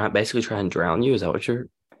can basically try and drown you. Is that what you're?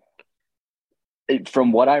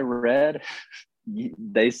 From what I read,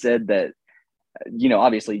 they said that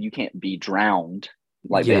obviously you can't be drowned.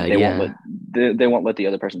 Like Yeah, they won't yeah. they won't let the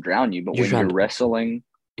other person drown you. But You're when trying you're to. wrestling,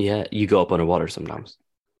 Yeah, you go up underwater sometimes.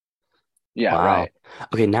 yeah, Wow. right.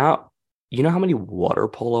 Okay, now you know how many water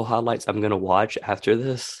polo highlights I'm gonna watch after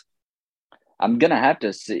this? I'm gonna have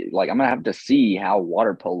to see how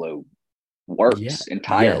water polo Yeah. works Yes.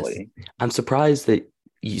 entirely. I'm surprised that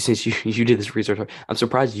since you did this research, I'm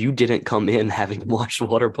surprised you didn't come in having watched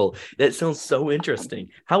water polo. That sounds so interesting.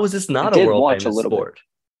 How is this I not a did world watch a famous little bit. sport?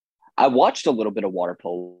 I watched a little bit of water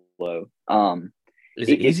polo.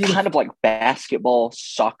 Is it It's easy to? kind of like basketball,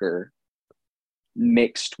 soccer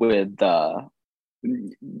mixed with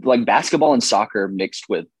like basketball and soccer mixed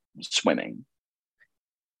with swimming.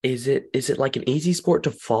 Is it like an easy sport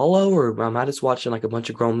to follow, or am I just watching like a bunch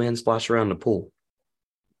of grown men splash around the pool?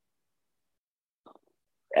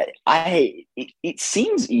 It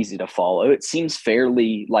seems easy to follow. It seems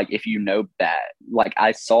fairly like if you know that. Like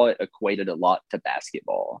I saw it equated a lot to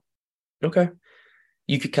basketball. Okay.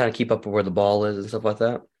 You could kind of keep up with where the ball is and stuff like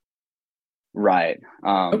that. Right.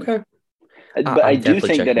 Okay. But I I'm do definitely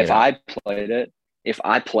think that checking it out. if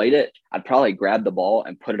I played it, I'd probably grab the ball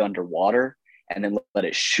and put it underwater and then let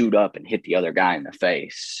it shoot up and hit the other guy in the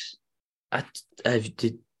face. I, I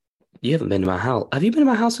did. You haven't been to my house. Have you been to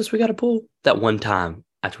my house since we got a pool? That one time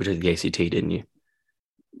after we took the ACT, didn't you?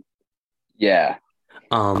 Yeah.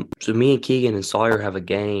 So me and Keegan and Sawyer have a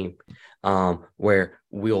game, where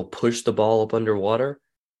we'll push the ball up underwater,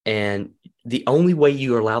 and the only way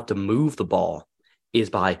you are allowed to move the ball is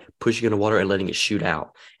by pushing it in the water and letting it shoot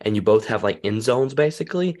out. And you both have like end zones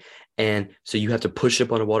basically, and so you have to push it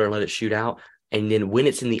up underwater and let it shoot out. And then when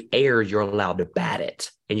it's in the air, you're allowed to bat it,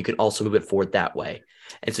 and you can also move it forward that way.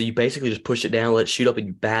 And so you basically just push it down, let it shoot up, and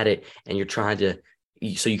you bat it, and you're trying to.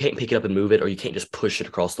 So you can't pick it up and move it, or you can't just push it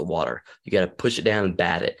across the water. You got to push it down and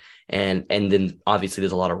bat it. And then obviously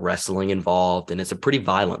there's a lot of wrestling involved, and it's a pretty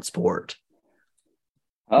violent sport.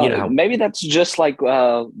 You know Maybe that's just like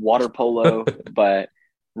water polo, how but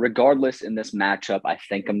regardless, in this matchup, I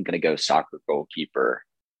think I'm going to go soccer goalkeeper.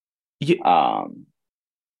 you, Um,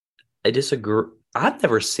 I disagree. I've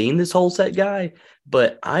never seen this whole set guy,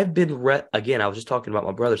 but I've been again. I was just talking about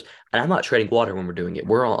my brothers, and I'm not treading water when we're doing it.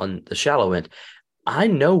 We're on the shallow end. I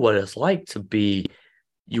know what it's like to be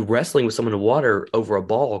you wrestling with someone in the water over a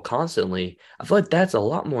ball constantly. I feel like that's a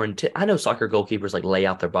lot more intense. I know soccer goalkeepers like lay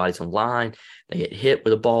out their bodies on line. They get hit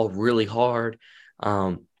with a ball really hard.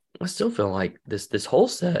 I still feel like this whole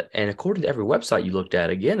set, and according to every website you looked at,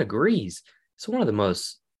 again agrees. It's one of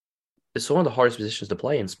the hardest positions to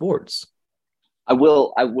play in sports. I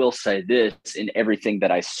will say this: in everything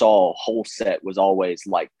that I saw, whole set was always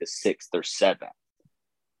like the sixth or seventh,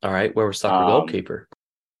 All right, where was soccer goalkeeper?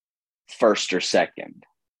 first or second.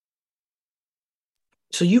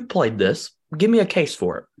 So you played this. Give me a case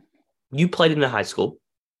for it. You played in a high school.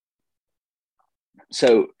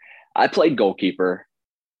 So I played goalkeeper.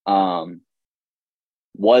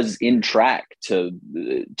 Was in track to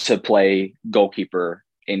play goalkeeper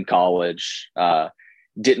in college.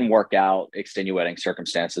 Didn't work out, extenuating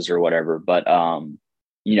circumstances or whatever. But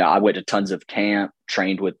I went to tons of camp,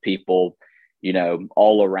 trained with people,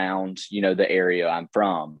 all around, the area I'm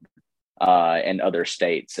from, and other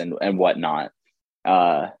states and whatnot.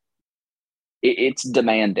 It's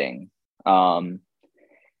demanding.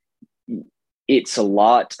 It's a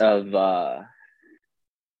lot of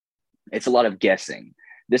guessing.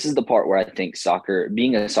 This is the part where I think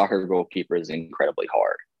being a soccer goalkeeper is incredibly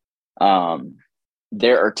hard.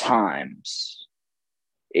 There are times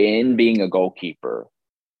in being a goalkeeper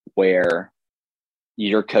where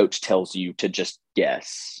your coach tells you to just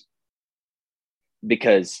guess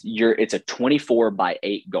because it's a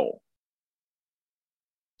 24-by-8 goal.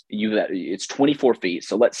 It's 24 feet.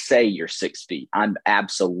 So let's say you're 6 feet. I'm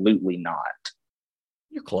absolutely not.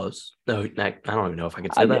 You're close. No, I don't even know if I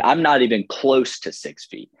can say that. I'm not even close to 6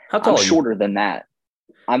 feet. How tall I'm are you? shorter than that.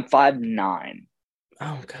 I'm 5'9".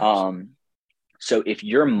 Oh, gosh. So if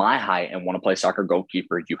you're my height and want to play soccer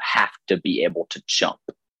goalkeeper, you have to be able to jump.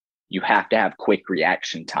 You have to have quick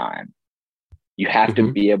reaction time. You have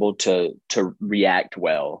to be able to react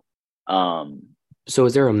well. So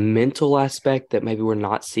is there a mental aspect that maybe we're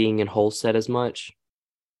not seeing in whole set as much?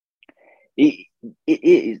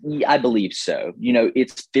 I believe so.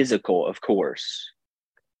 It's physical, of course.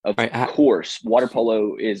 Of course, water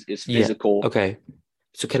polo is physical. Yeah. Okay.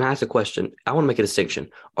 So can I ask a question? I want to make a distinction.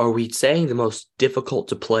 Are we saying the most difficult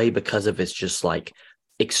to play because of its just like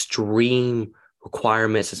extreme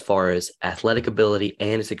requirements as far as athletic ability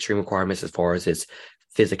and its extreme requirements as far as its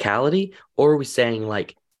physicality? Or are we saying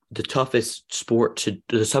like the toughest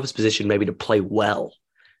position maybe to play well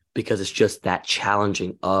because it's just that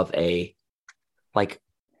challenging of a, like,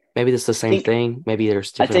 maybe it's the same thing. Maybe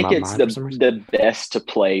there's different. I think it's the best to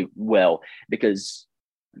play well because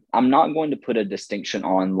I'm not going to put a distinction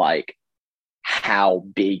on like how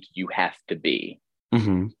big you have to be,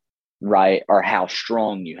 right? Or how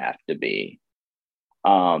strong you have to be.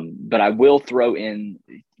 But I will throw in,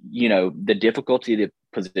 the difficulty of the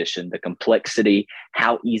position, the complexity,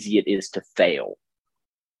 how easy it is to fail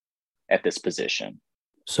at this position.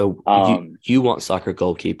 So you want soccer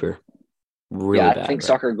goalkeeper really bad, I think right?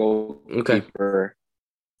 soccer goalkeeper,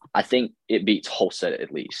 I think it beats whole set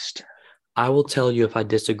at least. I will tell you if I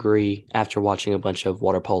disagree after watching a bunch of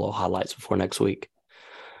water polo highlights before next week.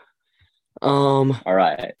 All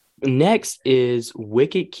right. Next is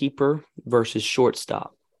wicket keeper versus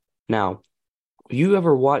shortstop. Now, you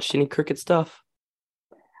ever watched any cricket stuff?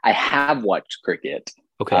 I have watched cricket.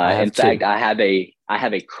 Okay, in fact, I have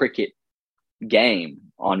a cricket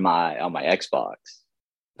game on my Xbox.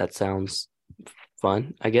 That sounds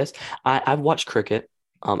fun, I guess. I've watched cricket.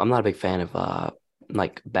 I'm not a big fan of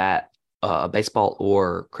like baseball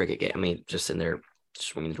or cricket game. I mean, just sitting there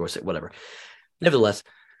swinging the joystick, whatever. Nevertheless,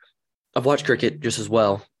 I've watched cricket just as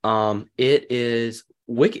well. It is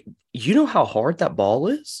wicket. You know how hard that ball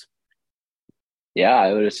is? Yeah,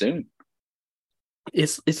 I would assume.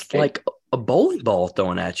 It's like a bowling ball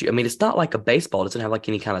thrown at you. I mean, it's not like a baseball. It doesn't have like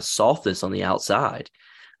any kind of softness on the outside.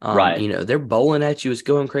 Right. They're bowling at you. It's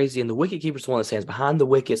going crazy. And the wicket keeper's the one that stands behind the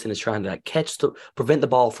wickets and is trying to like prevent the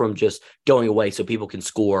ball from just going away so people can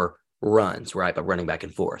score runs, right, by running back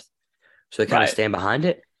and forth. So they kind of stand behind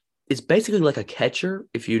it. It's basically like a catcher,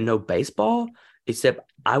 if you know baseball,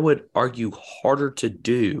 except I would argue harder to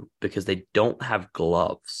do because they don't have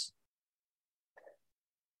gloves.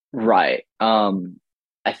 Right.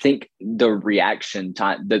 I think the reaction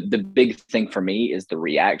time, the big thing for me is the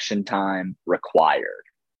reaction time required.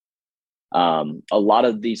 A lot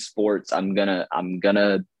of these sports, I'm gonna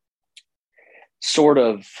sort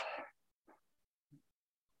of,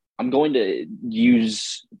 I'm going to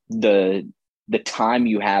use the time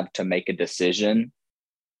you have to make a decision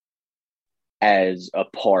as a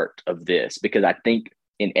part of this, because I think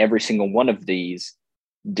in every single one of these,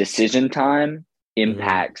 decision time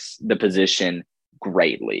impacts the position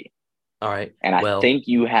greatly. All right. And I Well, think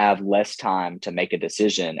you have less time to make a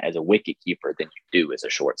decision as a wicket keeper than you do as a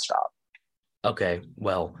shortstop. okay.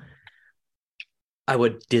 Well, I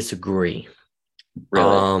would disagree.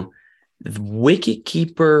 Really? The wicket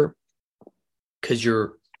keeper, because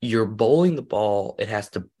you're bowling the ball, it has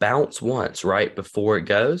to bounce once, right, before it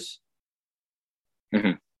goes.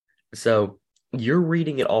 Mm-hmm. So you're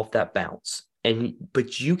reading it off that bounce,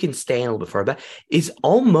 but you can stand a little bit further back. It's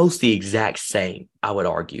almost the exact same, I would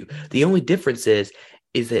argue. The only difference is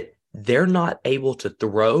that they're not able to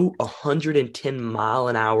throw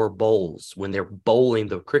 110-mile-an-hour bowls when they're bowling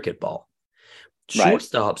the cricket ball. Right.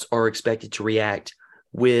 Shortstops are expected to react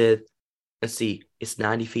with, let's see, it's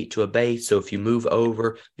 90 feet to a base. So if you move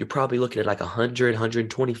over, you're probably looking at like 100,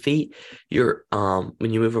 120 feet.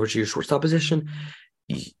 When you move over to your shortstop position,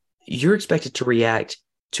 you're expected to react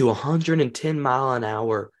to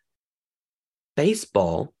 110-mile-an-hour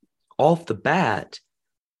baseball off the bat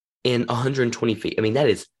in 120 feet. I mean, that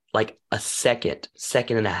is like a second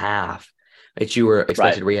and a half that you were expected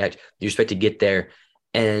Right. to react. You expect to get there.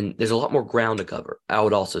 And there's a lot more ground to cover, I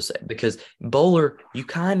would also say, because bowler, you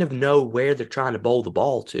kind of know where they're trying to bowl the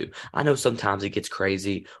ball to. I know sometimes it gets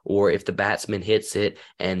crazy, or if the batsman hits it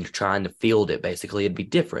and you're trying to field it, basically, it'd be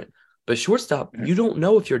different. But shortstop, Mm-hmm. you don't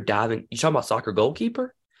know if you're diving. You talking about soccer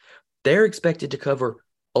goalkeeper? They're expected to cover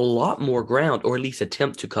a lot more ground, or at least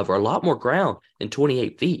attempt to cover a lot more ground than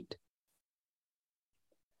 28 feet.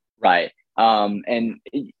 Right. And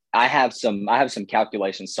I have some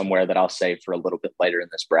calculations somewhere that I'll save for a little bit later in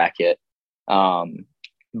this bracket.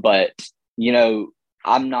 But you know,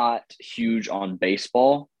 I'm not huge on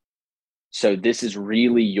baseball, so this is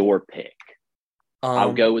really your pick. I'll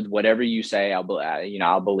Um, go with whatever you say. I'll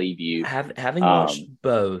believe you. having watched Um,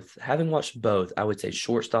 both, I would say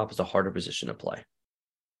shortstop is a harder position to play.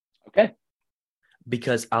 okay.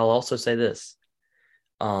 Because I'll also say this.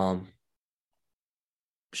 Um,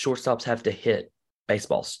 Shortstops have to hit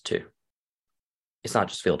baseballs too. It's not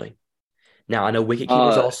just fielding. Now I know wicket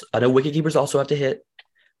keepers also have to hit,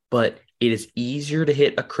 but it is easier to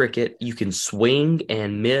hit a cricket. You can swing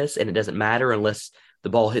and miss, and it doesn't matter unless the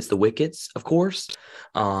ball hits the wickets, of course.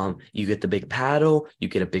 You get the big paddle, you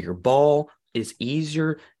get a bigger ball. It's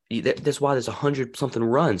easier. That's why there's 100-something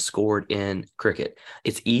runs scored in cricket.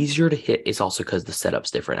 It's easier to hit. It's also because the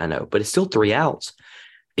setup's different, I know, but it's still 3 outs.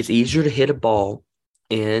 It's easier to hit a ball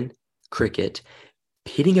in cricket.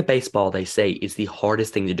 Hitting a baseball, they say, is the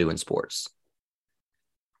hardest thing to do in sports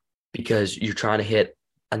because you're trying to hit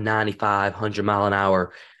a 95,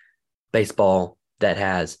 100-mile-an-hour baseball that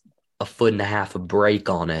has a foot and a half of break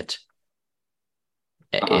on it.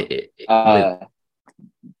 Uh-huh. With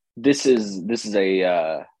This is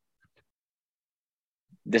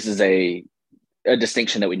a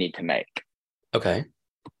distinction that we need to make. okay,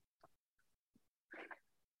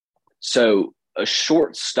 So a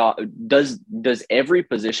shortstop does every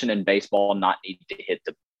position in baseball not need to hit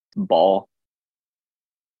the ball?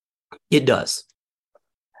 it does.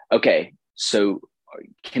 Okay, so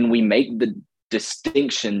can we make the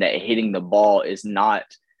distinction that hitting the ball is not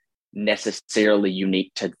necessarily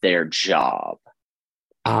unique to their job?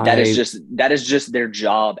 That is I just their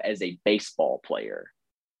job as a baseball player,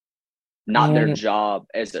 not their job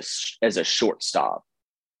as a shortstop.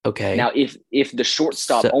 okay. Now, if the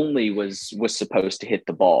shortstop So only was supposed to hit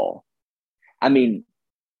the ball, I mean,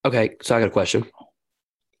 okay, so I got a question.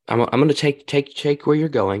 I'm gonna take where you're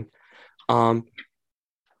going. Um,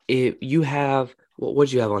 if you have what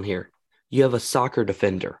did you have on here? You have a soccer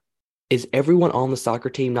defender. Is everyone on the soccer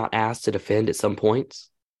team not asked to defend at some points?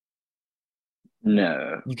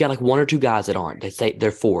 no. You got like one or two guys that aren't. They say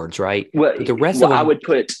they're forwards, right? Well, But the rest of well, I them, would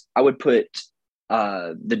put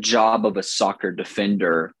the job of a soccer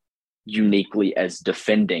defender uniquely as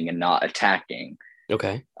defending and not attacking.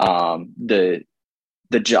 okay.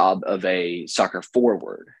 The job of a soccer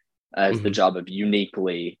forward as the Hmm. job of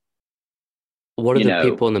uniquely, What are you the know,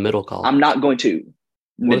 people in the middle called? I'm not going to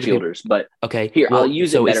What are the people? midfielders, but Okay. here I'll Well,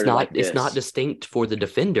 use it so better like it's not this. distinct for the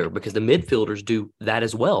defender because the midfielders do that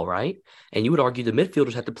as well, right? And you would argue the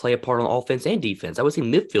midfielders have to play a part on offense and defense. I would say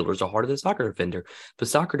midfielders are harder than soccer defender. The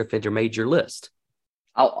soccer defender made your list.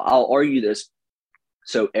 I'll argue this.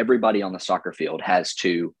 So everybody on the soccer field has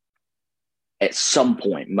to, at some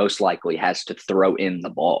point, most likely has to throw in the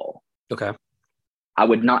ball. Okay. I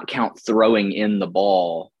would not count throwing in the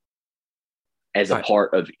ball as a All right.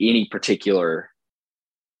 part of any particular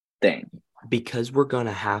thing. Because we're going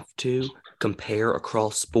to have to compare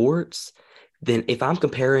across sports, then if I'm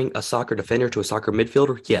comparing a soccer defender to a soccer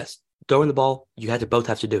midfielder, yes, throwing the ball, you have to both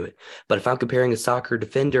have to do it. But if I'm comparing a soccer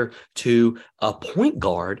defender to a point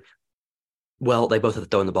guard, well, they both have to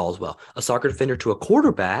throw in the ball as well. A soccer defender to a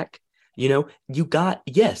quarterback,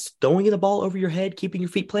 Throwing the ball over your head, keeping your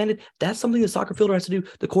feet planted, that's something the soccer fielder has to do.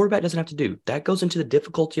 The quarterback doesn't have to do. That goes into the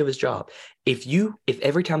difficulty of his job. If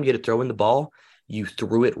every time you get to throw in the ball, you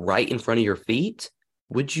threw it right in front of your feet,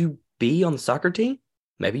 would you be on the soccer team?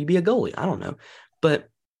 Maybe you'd be a goalie. I don't know. But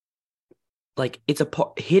like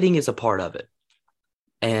hitting is a part of it.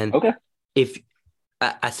 And Okay. if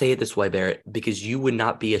I say it this way, Barrett, because you would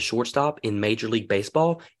not be a shortstop in Major League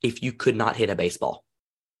Baseball if you could not hit a baseball.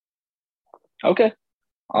 Okay.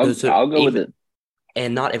 I'll go with it.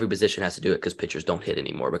 And not every position has to do it because pitchers don't hit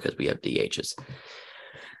anymore because we have DHs.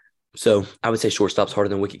 So I would say shortstop's harder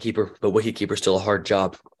than wicketkeeper, but wicketkeeper's still a hard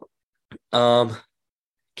job.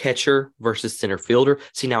 Catcher versus center fielder.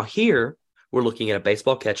 See, now here we're looking at a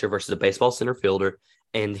baseball catcher versus a baseball center fielder.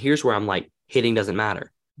 And here's where I'm like, hitting doesn't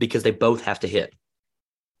matter because they both have to hit.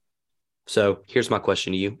 So here's my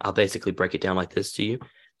question to you. I'll basically break it down like this to you.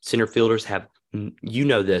 Center fielders have,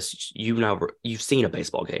 this, you've seen a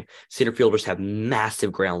baseball game. Center fielders have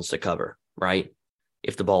massive grounds to cover, right?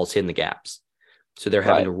 If the ball is hitting the gaps. So they're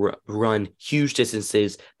having to run huge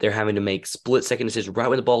distances. They're having to make split-second decisions right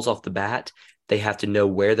when the ball's off the bat. They have to know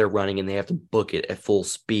where they're running, and they have to book it at full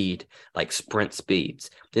speed, like sprint speeds.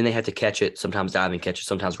 Then they have to catch it, sometimes diving catch it,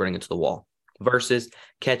 sometimes running into the wall. Versus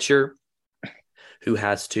catcher, who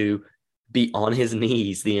has to be on his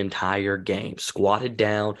knees the entire game, squatted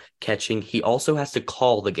down, catching. He also has to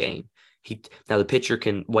call the game. Now the pitcher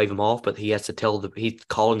can wave him off, but he has to he's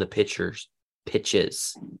calling the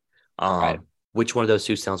pitches. Which one of those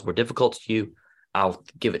two sounds more difficult to you? I'll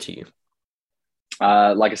give it to you.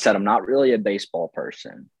 Like I said, I'm not really a baseball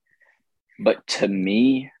person, but to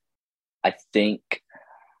me, I think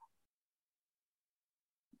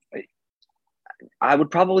I would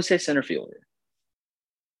probably say center fielder.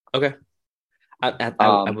 Okay.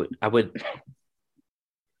 I would.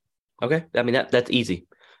 Okay. I mean, that's easy.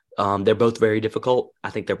 They're both very difficult. I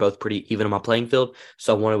think they're both pretty even on my playing field.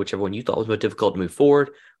 So I wanted whichever one you thought was more difficult to move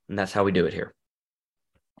forward. And that's how we do it here.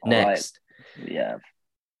 Next. Right.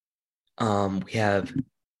 We have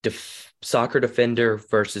soccer defender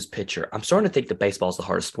versus pitcher. I'm starting to think that baseball is the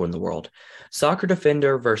hardest sport in the world. Soccer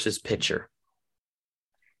defender versus pitcher.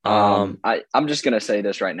 I'm just gonna say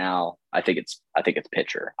this right now. I think it's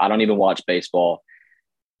pitcher. I don't even watch baseball,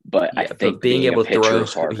 but I think being able to throw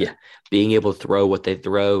is harder. Being able to throw what they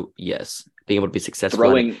throw, yes. Being able to be successful.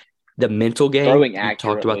 Throwing the mental game. Throwing you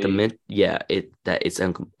accurately. talked about it's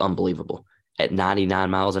unbelievable. At 99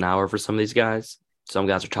 miles an hour for some of these guys. Some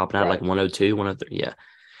guys are topping out like 102, 103. Yeah.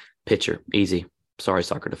 Pitcher, easy. Sorry,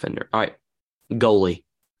 soccer defender. All right. Goalie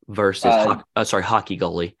versus hockey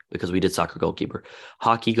goalie, because we did soccer goalkeeper.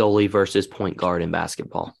 Hockey goalie versus point guard in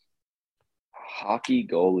basketball. Hockey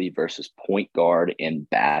goalie versus point guard in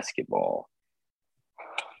basketball.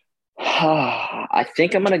 I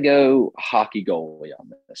think I'm going to go hockey goalie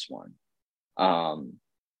on this one.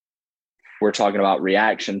 We're talking about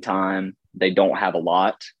reaction time. They don't have a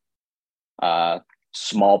lot.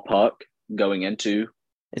 Small puck going into.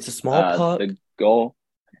 It's a small puck. The goal.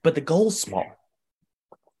 But the goal's small.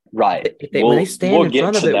 Right. When they stand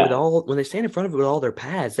in front of it with all their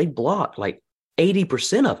pads, they block like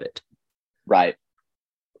 80% of it. Right.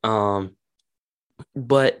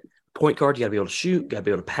 But point guard, you got to be able to shoot, got to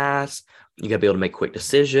be able to pass, you got to be able to make quick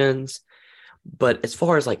decisions. But as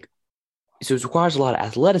far as so it requires a lot of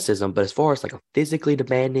athleticism, but as far as like a physically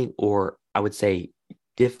demanding, or I would say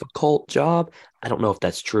difficult job, I don't know if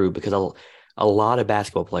that's true, because a lot of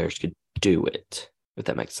basketball players could do it, if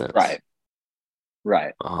that makes sense.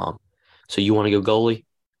 Right. So you want to go goalie?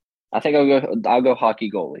 I think I'll go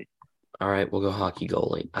hockey goalie. All right, we'll go hockey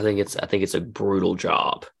goalie. I think it's a brutal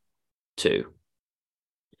job too.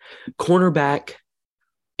 Cornerback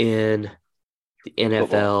in the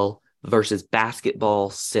NFL versus basketball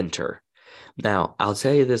center. Now, I'll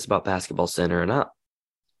tell you this about basketball center, and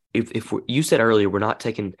you said earlier, we're not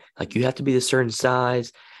taking, like, you have to be a certain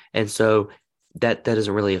size, and so that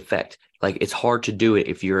doesn't really affect. Like, it's hard to do it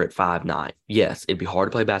if you're at 5'9". Yes, it'd be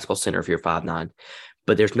hard to play basketball center if you're 5'9",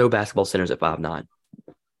 but there's no basketball centers at 5'9".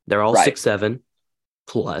 They're all 6'7"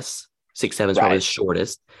 plus. 6'7" is probably the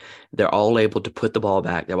shortest. They're all able to put the ball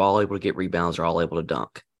back. They're all able to get rebounds. They're all able to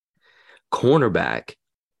dunk. Cornerback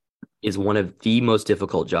is one of the most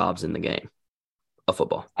difficult jobs in the game of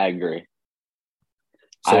football. I agree.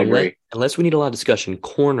 So unless we need a lot of discussion,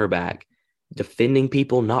 cornerback, defending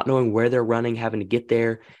people, not knowing where they're running, having to get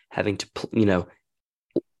there, having to,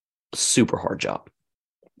 super hard job.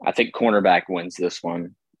 I think cornerback wins this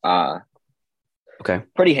one. Okay.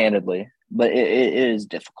 Pretty handedly, but it is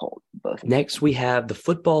difficult. Both. Next, we have the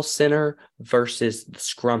football center versus the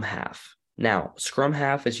scrum half. Now, scrum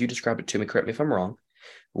half, as you described it to me, correct me if I'm wrong,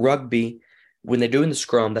 Rugby, when they're doing the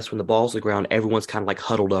scrum, that's when the ball's on the ground. Everyone's kind of like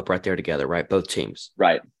huddled up right there together, right? Both teams.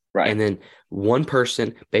 Right. And then one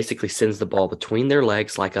person basically sends the ball between their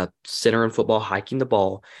legs like a center in football hiking the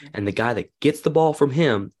ball. And the guy that gets the ball from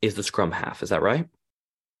him is the scrum half. Is that right?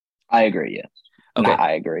 I agree. Yes. Okay. Not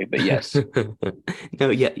I agree, but yes. No,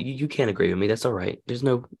 yeah, you can't agree with me. That's all right. There's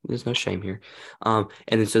no shame here. And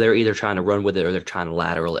then so they're either trying to run with it or they're trying to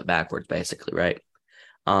lateral it backwards, basically, right?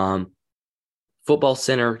 Football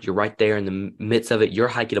center, you're right there in the midst of it. You're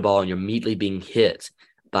hiking the ball and you're immediately being hit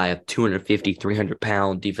by a 250,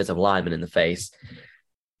 300-pound defensive lineman in the face.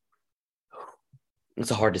 It's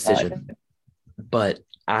a hard decision, but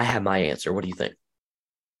I have my answer. What do you think?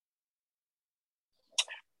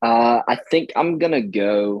 I think I'm gonna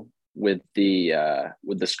go with the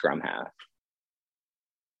scrum half.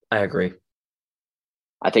 I agree.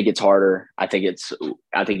 I think it's harder. I think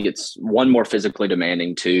it's one, more physically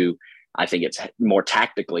demanding. Two, I think it's more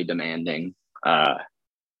tactically demanding.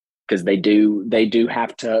 Because they do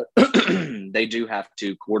have to they do have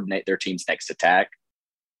to coordinate their team's next attack.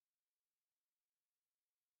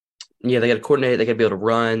 Yeah, they got to coordinate. They got to be able to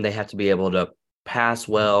run. They have to be able to pass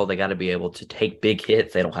well. They got to be able to take big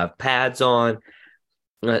hits. They don't have pads on.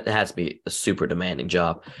 It has to be a super demanding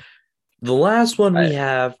job. The last one we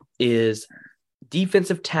have is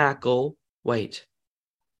defensive tackle. Wait.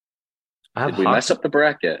 Did we mess up the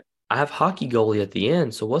bracket? I have hockey goalie at the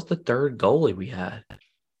end. So what's the third goalie we had?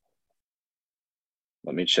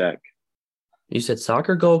 Let me check. You said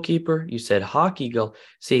soccer goalkeeper. You said hockey goal.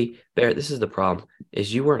 See, Barrett, this is the problem.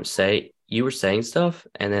 Is you were saying stuff,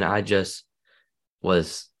 and then I just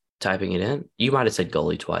was typing it in. You might have said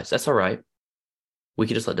goalie twice. That's all right. We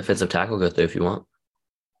could just let defensive tackle go through if you want.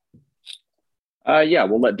 Yeah,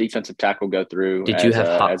 we'll let defensive tackle go through. Did you have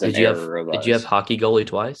hockey goalie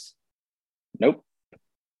twice? Nope.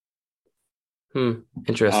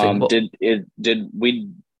 Interesting. Did we?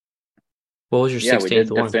 What was your 16th we did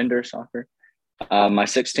one? Defender soccer. My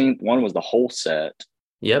 16th one was the whole set.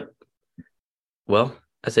 Yep. Well,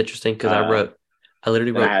 that's interesting because I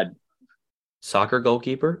literally wrote soccer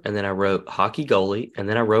goalkeeper, and then I wrote hockey goalie, and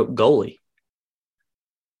then I wrote goalie.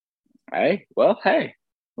 Hey,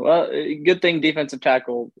 good thing defensive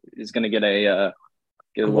tackle is going to get a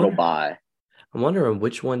little bye. I'm wondering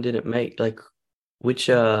which one didn't make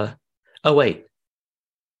oh wait,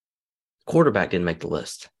 quarterback didn't make the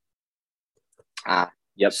list.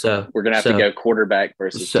 Yep. So we're gonna have to go quarterback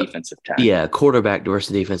versus defensive tackle. Yeah, quarterback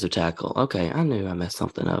versus defensive tackle. Okay, I knew I messed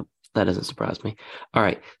something up. That doesn't surprise me. All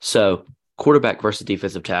right, so quarterback versus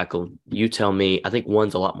defensive tackle. You tell me. I think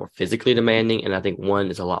one's a lot more physically demanding, and I think one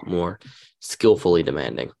is a lot more skillfully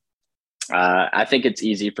demanding. I think it's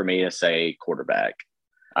easy for me to say quarterback.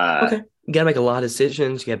 Okay, you got to make a lot of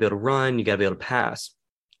decisions. You got to be able to run. You got to be able to pass.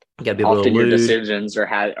 You got to be able Often to your decisions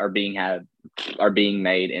are being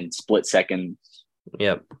made in split seconds.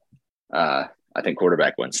 Yep. I think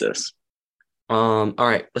quarterback wins this. All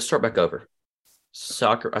right, let's start back over.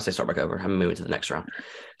 Soccer. I say start back over. I'm moving to the next round.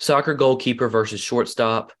 Soccer goalkeeper versus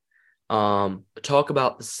shortstop. Talk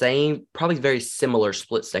about the same, probably very similar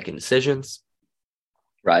split-second decisions.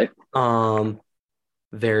 Right.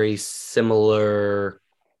 Very similar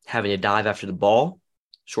having to dive after the ball.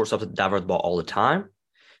 Shortstop's dive after the ball all the time.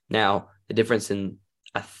 Now, the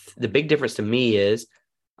big difference to me is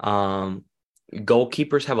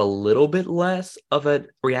goalkeepers have a little bit less of a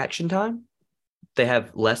reaction time. They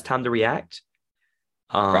have less time to react.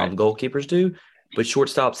 Right. Goalkeepers do, but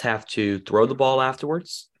shortstops have to throw the ball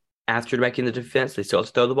afterwards. After making the defense, they still have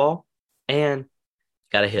to throw the ball and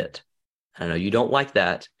got to hit. I know you don't like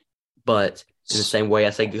that, but in the same way I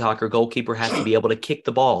say soccer goalkeeper has to be able to kick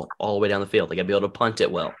the ball all the way down the field. They got to be able to punt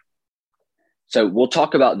it well. So we'll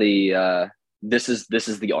talk about the this is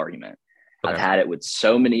the argument. Okay. I've had it with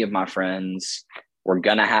so many of my friends. We're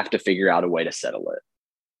going to have to figure out a way to settle it.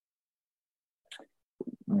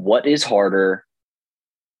 What is harder,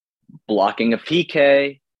 blocking a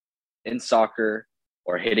PK in soccer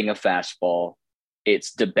or hitting a fastball?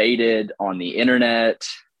 It's debated on the internet.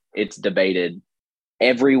 It's debated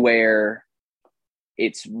everywhere.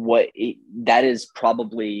 That is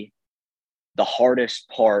probably the hardest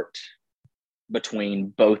part between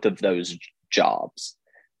both of those jobs.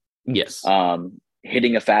 Yes.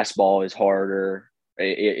 Hitting a fastball is harder.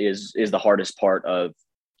 Is the hardest part of,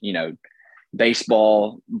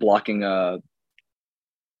 baseball. Blocking a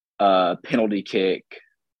penalty kick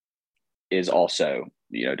is also,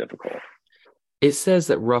 difficult. It says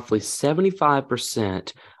that roughly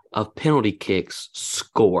 75% of penalty kicks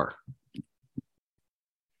score.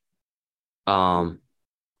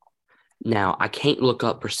 Now, I can't look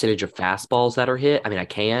up percentage of fastballs that are hit. I mean, I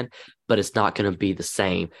can, but it's not going to be the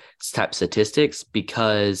same type statistics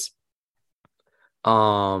because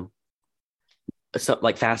like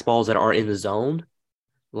fastballs that aren't in the zone,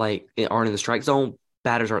 like aren't in the strike zone,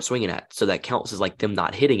 batters aren't swinging at. So that counts as like them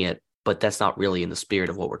not hitting it, but that's not really in the spirit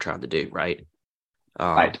of what we're trying to do, right?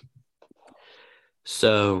 Right.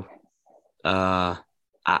 So I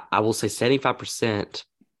will say 75%,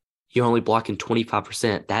 you're only blocking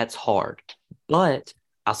 25%. That's hard. But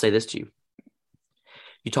I'll say this to you.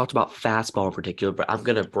 You talked about fastball in particular, but I'm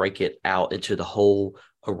going to break it out into the whole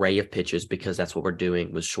array of pitches because that's what we're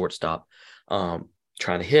doing with shortstop, trying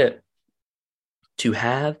to hit.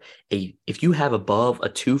 If you have above a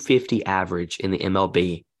 250 average in the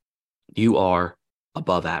MLB, you are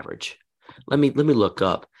above average. Let me look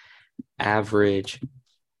up average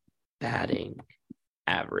batting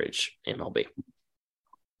average MLB.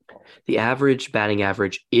 The average batting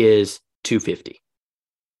average is 250.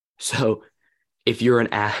 So if you're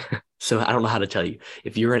so I don't know how to tell you.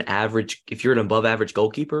 If you're an above average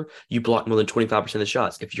goalkeeper, you block more than 25% of the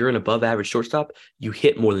shots. If you're an above average shortstop, you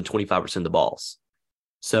hit more than 25% of the balls.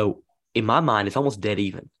 So in my mind, it's almost dead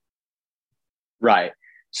even. Right.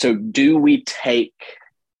 So do we take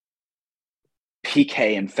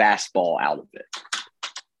PK and fastball out of it?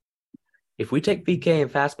 If we take PK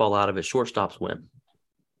and fastball out of it, shortstops win.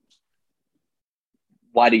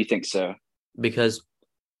 Why do you think so? Because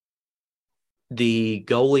the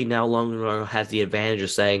goalie now longer has the advantage of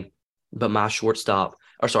saying, but my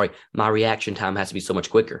reaction time has to be so much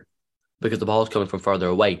quicker because the ball is coming from farther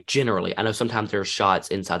away. Generally, I know sometimes there are shots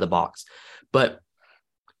inside the box, but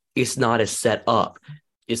it's not as set up.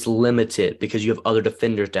 It's limited because you have other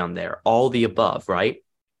defenders down there, all the above, right?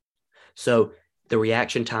 So the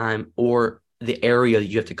reaction time or the area that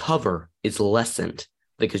you have to cover is lessened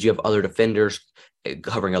because you have other defenders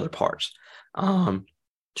covering other parts.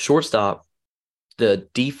 Shortstop, the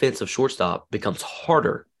defense of shortstop becomes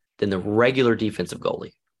harder than the regular defensive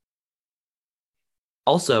goalie.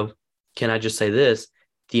 Also, can I just say this?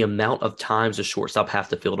 The amount of times a shortstop has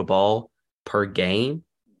to field a ball per game,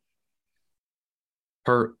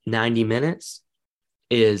 per 90 minutes,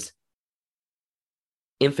 is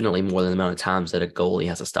infinitely more than the amount of times that a goalie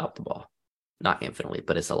has to stop the ball. Not infinitely,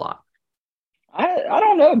 but it's a lot. I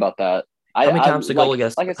don't know about that. How many times the goalie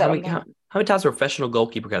gets? Like I said, how many times a professional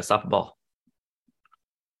goalkeeper got to stop a ball?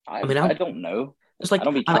 I don't know. It's like I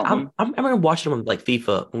don't be counting. I remember watching them on like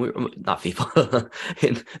FIFA, not FIFA,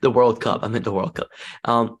 in the World Cup. I meant the World Cup.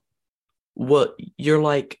 What you're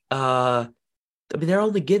like? I mean, they're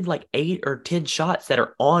only getting like 8 or 10 shots that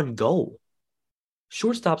are on goal.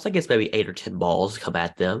 Shortstops, I guess maybe 8 or 10 balls come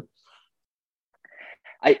at them.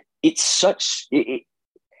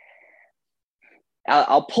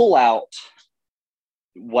 I'll pull out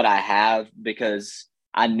what I have because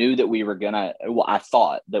I knew that I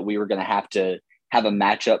thought that we were gonna have to have a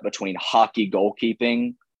matchup between hockey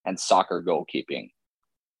goalkeeping and soccer goalkeeping.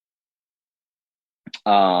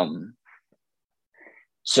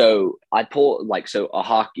 So I pull a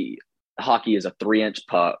hockey is a 3-inch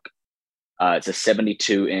puck. It's a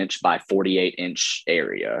 72-inch by 48-inch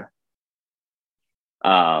area.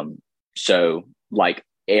 So like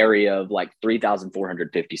area of like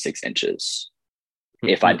 3,456 inches,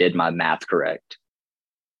 if I did my math correct.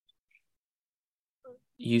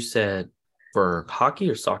 You said for hockey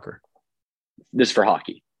or soccer? This is for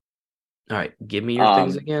hockey. All right, give me your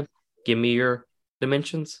things again. Give me your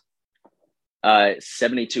dimensions.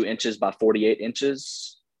 72 inches by 48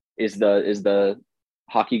 inches is the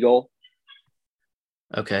hockey goal.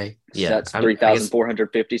 Okay. Yeah. So that's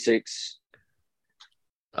 3,456.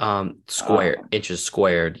 Inches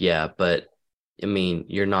squared. Yeah. But I mean,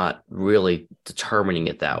 you're not really determining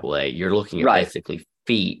it that way. You're looking at basically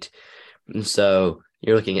feet. And so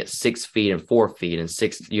you're looking at 6 feet and 4 feet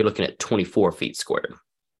you're looking at 24 feet squared.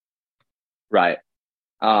 Right.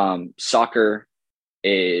 Soccer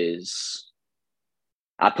is,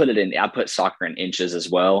 I put soccer in inches as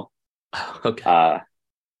well. Okay.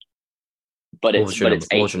 But it's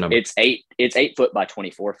 8 foot by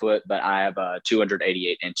 24 foot, but I have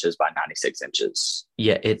 288 inches by 96 inches.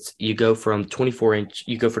 Yeah, you go from 24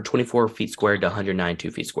 feet squared to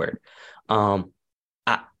 192 feet squared.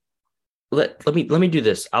 Let me do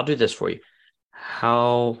this. I'll do this for you.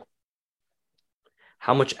 How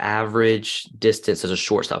much average distance does a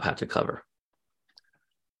shortstop have to cover?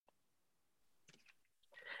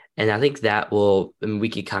 And I think we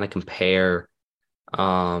could kind of compare.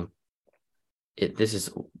 This is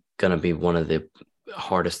going to be one of the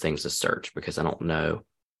hardest things to search because I don't know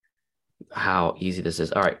how easy this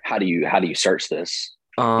is. All right. How do you search this?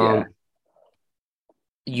 You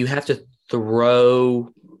have to throw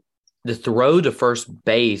to first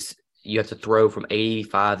base you have to throw from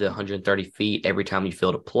 85 to 130 feet every time you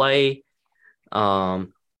field a play.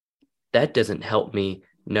 That doesn't help me.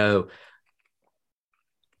 No.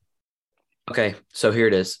 Okay, so here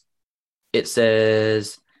it is. It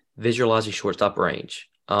says visualize your shortstop range.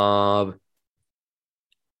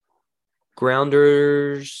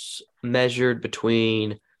 Grounders measured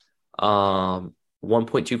between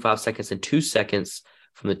 1.25 seconds and 2 seconds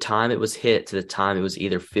from the time it was hit to the time it was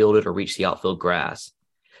either fielded or reached the outfield grass.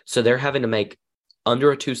 So they're having to make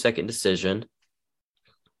under a 2-second decision.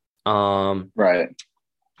 Right.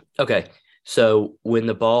 Okay. So when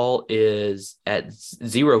the ball is at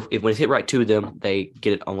zero, when it's hit right to them, they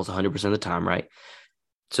get it almost 100% of the time, right?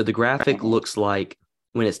 So the graphic looks like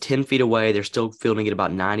when it's 10 feet away, they're still fielding it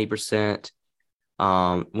about 90%.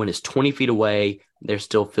 When it's 20 feet away, they're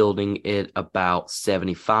still fielding it about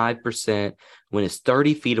 75%. When it's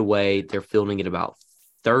 30 feet away, they're fielding it about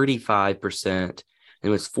 35%. And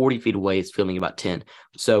when it's 40 feet away, it's fielding about 10.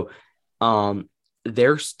 So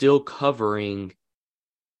they're still covering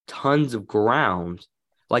tons of ground.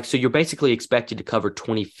 Like, so you're basically expected to cover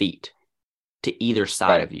 20 feet to either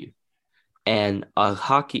side of you. And a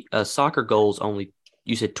soccer goal is only,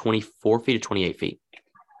 you said 24 feet or 28 feet?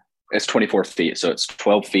 It's 24 feet. So it's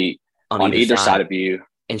 12 feet on either side of you.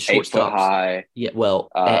 And 8 foot high. Yeah, well,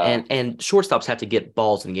 and shortstops have to get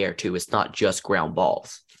balls in the air too. It's not just ground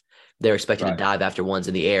balls. They're expected to dive after ones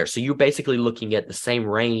in the air. So you're basically looking at the same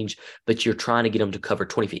range, but you're trying to get them to cover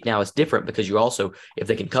 20 feet. Now it's different because you also, if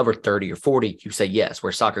they can cover 30 or 40, you say yes,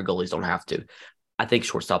 where soccer goalies don't have to. I think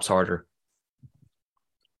shortstop's harder.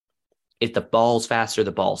 If the ball's faster,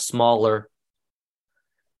 the ball's smaller.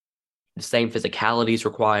 The same physicality is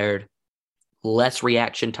required. Less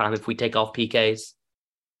reaction time if we take off PKs.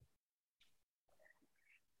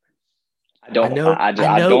 I don't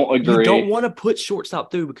agree. You don't want to put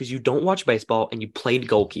shortstop through because you don't watch baseball and you played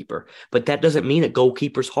goalkeeper, but that doesn't mean that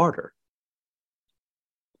goalkeeper's harder.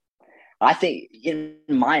 I think, in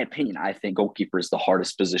my opinion, goalkeeper is the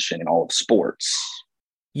hardest position in all of sports.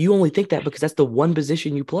 You only think that because that's the one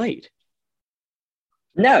position you played.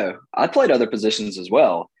 No, I played other positions as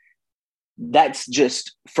well. That's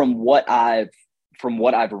just from what I've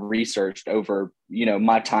researched over,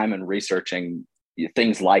 my time in researching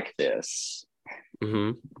things like this.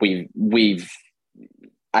 Mm-hmm.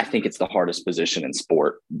 I think it's the hardest position in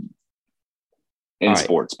sports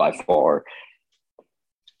by far.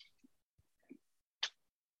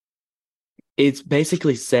 It's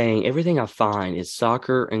basically saying everything I find is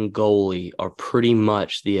soccer and goalie are pretty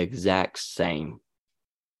much the exact same.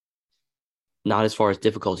 Not as far as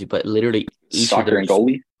difficulty, but literally soccer and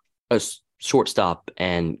goalie? Shortstop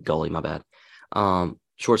and goalie, my bad.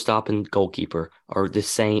 Shortstop and goalkeeper are the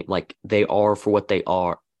same. Like, they are for what they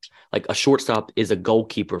are. Like, a shortstop is a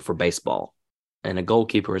goalkeeper for baseball, and a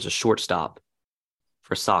goalkeeper is a shortstop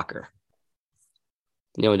for soccer.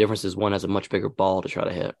 The difference is one has a much bigger ball to try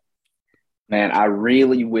to hit. Man, I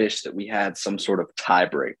really wish that we had some sort of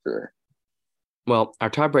tiebreaker. Well,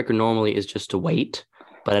 our tiebreaker normally is just to wait,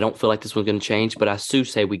 but I don't feel like this one's going to change. But I do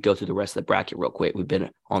say we go through the rest of the bracket real quick. We've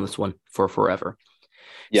been on this one for forever.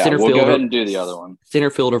 Yeah, we'll go ahead and do the other one. Center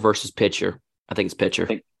fielder versus pitcher. I think it's pitcher.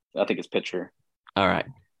 I think it's pitcher. All right.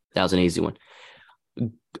 That was an easy one.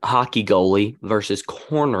 Hockey goalie versus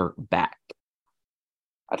cornerback.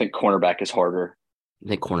 I think cornerback is harder. I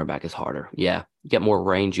think cornerback is harder. Yeah. You get more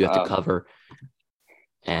range you have to cover.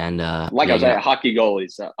 And I was saying, hockey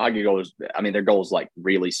goalies, I mean, their goal is like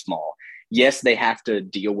really small. Yes, they have to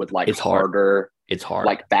deal with it's harder. It's hard.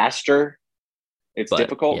 Like faster. It's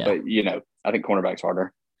difficult, but I think cornerback's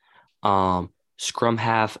harder. Scrum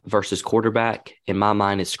half versus quarterback. In my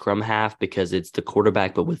mind, is scrum half because it's the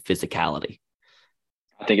quarterback, but with physicality.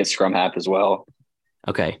 I think it's scrum half as well.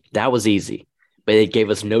 Okay, that was easy, but it gave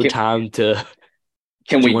us no time to.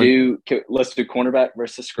 Let's do cornerback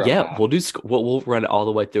versus scrum half. Yeah, we'll run it all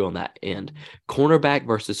the way through on that end. Cornerback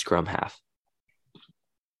versus scrum half.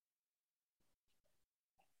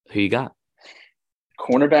 Who you got?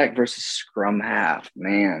 Cornerback versus scrum half.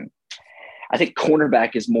 Man, I think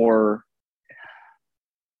cornerback is more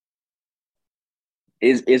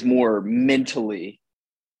mentally.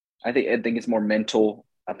 I think it's more mental.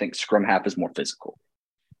 I think scrum half is more physical.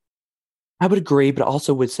 I would agree, but I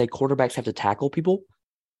also would say quarterbacks have to tackle people.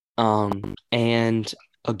 And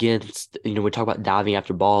against, we talk about diving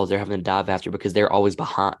after balls, they're having to dive after because they're always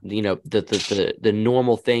behind. The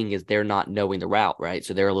normal thing is they're not knowing the route, right?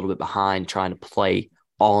 So they're a little bit behind trying to play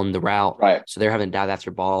on the route. Right. So they're having to dive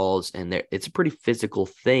after balls, and it's a pretty physical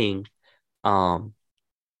thing. I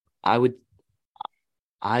would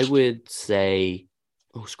say,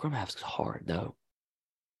 scrum half is hard though.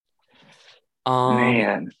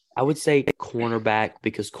 Man, I would say cornerback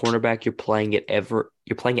because cornerback you're playing it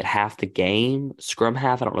half the game. Scrum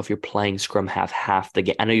half, I don't know if you're playing scrum half the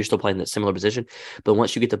game. I know you're still playing that similar position, but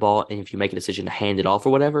once you get the ball and if you make a decision to hand it off or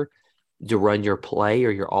whatever to run your play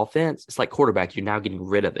or your offense, it's like quarterback. You're now getting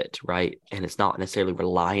rid of it, right? And it's not necessarily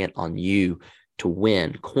reliant on you to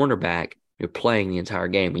win. Cornerback, you're playing the entire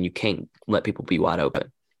game and you can't let people be wide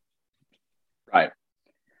open. Right.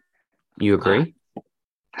 You agree?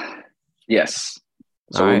 Yes.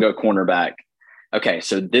 So All we'll right. go cornerback. Okay,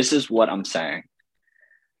 so this is what I'm saying.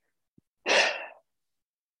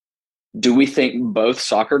 Do we think both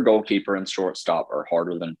soccer goalkeeper and shortstop are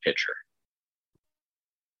harder than pitcher?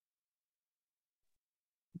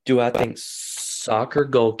 Do I think soccer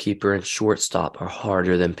goalkeeper and shortstop are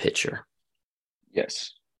harder than pitcher?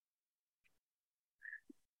 Yes.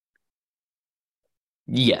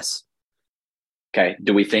 Yes. Okay.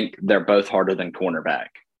 Do we think they're both harder than cornerback?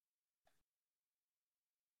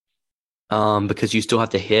 Because you still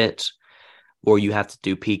have to hit or you have to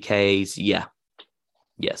do PKs. Yeah.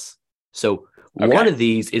 Yes. So one Okay. of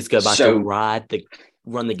these is about to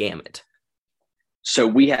run the gamut. So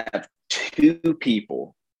we have two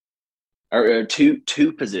people or two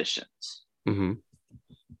positions. Mm-hmm.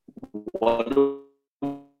 What do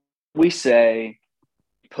we say?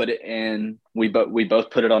 Put it in. We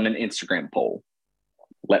both put it on an Instagram poll.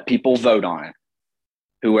 Let people vote on it.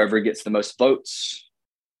 Whoever gets the most votes,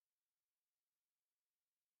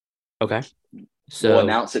 Okay. we'll So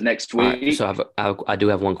announce it next all right. week. So I do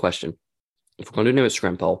have one question. If we're going to do an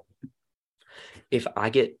Instagram poll, if I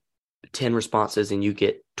get 10 responses and you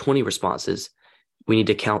get 20 responses, we need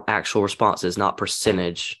to count actual responses, not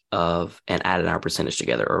percentage of and adding our percentage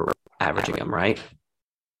together or averaging them, right?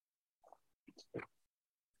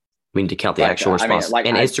 We need to count the actual responses.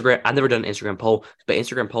 Instagram, I've never done an Instagram poll, but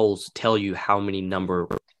Instagram polls tell you how many number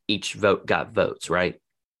each vote got votes, right?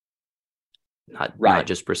 Not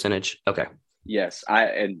just percentage. Okay. Yes,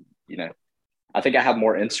 I think I have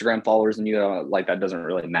more Instagram followers than you. Like that doesn't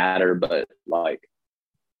really matter, but like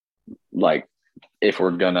if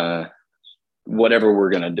we're gonna whatever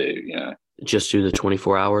we're gonna do, just do the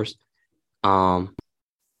 24 hours.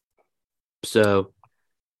 So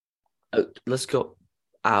let's go.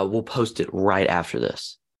 We'll post it right after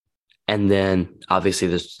this, and then obviously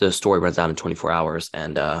the story runs out in 24 hours,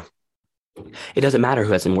 and it doesn't matter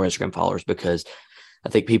who has more Instagram followers because I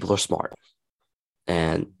think people are smart,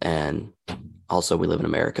 and also we live in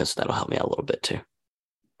America, so that'll help me out a little bit too.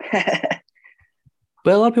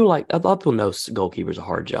 But a lot of people know goalkeeper's a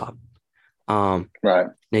hard job. Right.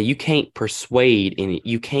 Now you can't persuade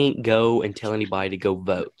you can't go and tell anybody to go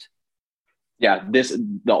vote. Yeah,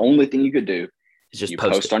 the only thing you could do is just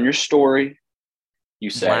post on your story. You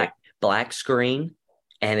say black screen,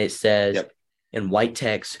 and it says in white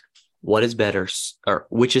text, what is better or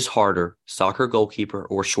which is harder, soccer goalkeeper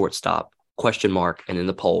or shortstop? ? And then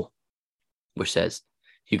the poll, which says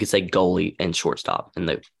you could say goalie and shortstop in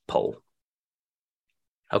the poll.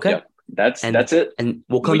 Okay. Yep. That's it. And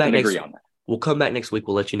we'll come back next. We'll come back next week.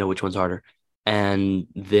 We'll let you know which one's harder, and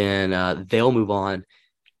then they'll move on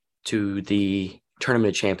to the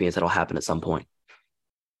Tournament of Champions that'll happen at some point.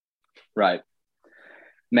 Right,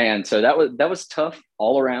 man. So that was tough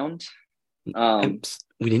all around. We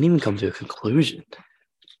didn't even come to a conclusion.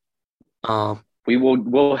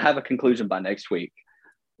 We'll have a conclusion by next week.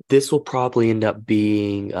 This will probably end up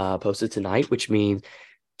being posted tonight, which means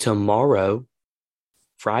tomorrow,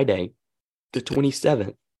 Friday, the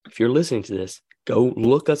 27th. If you're listening to this, go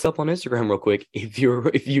look us up on Instagram real quick. If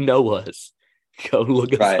you know us, go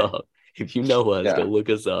look us up. If you know us, go look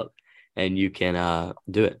us up, and you can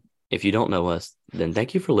do it. If you don't know us, then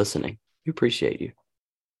thank you for listening. We appreciate you.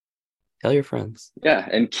 Tell your friends. Yeah,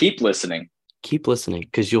 and keep listening. Keep listening,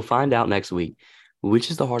 because you'll find out next week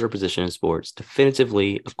which is the harder position in sports.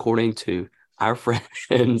 Definitively, according to our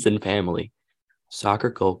friends and family, soccer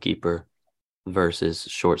goalkeeper versus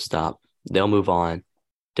shortstop. They'll move on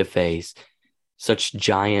to face such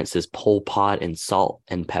giants as Pol Pot and Salt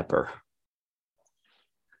and Pepper.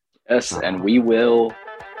 Yes, and we will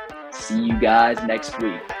see you guys next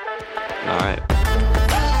week. All right.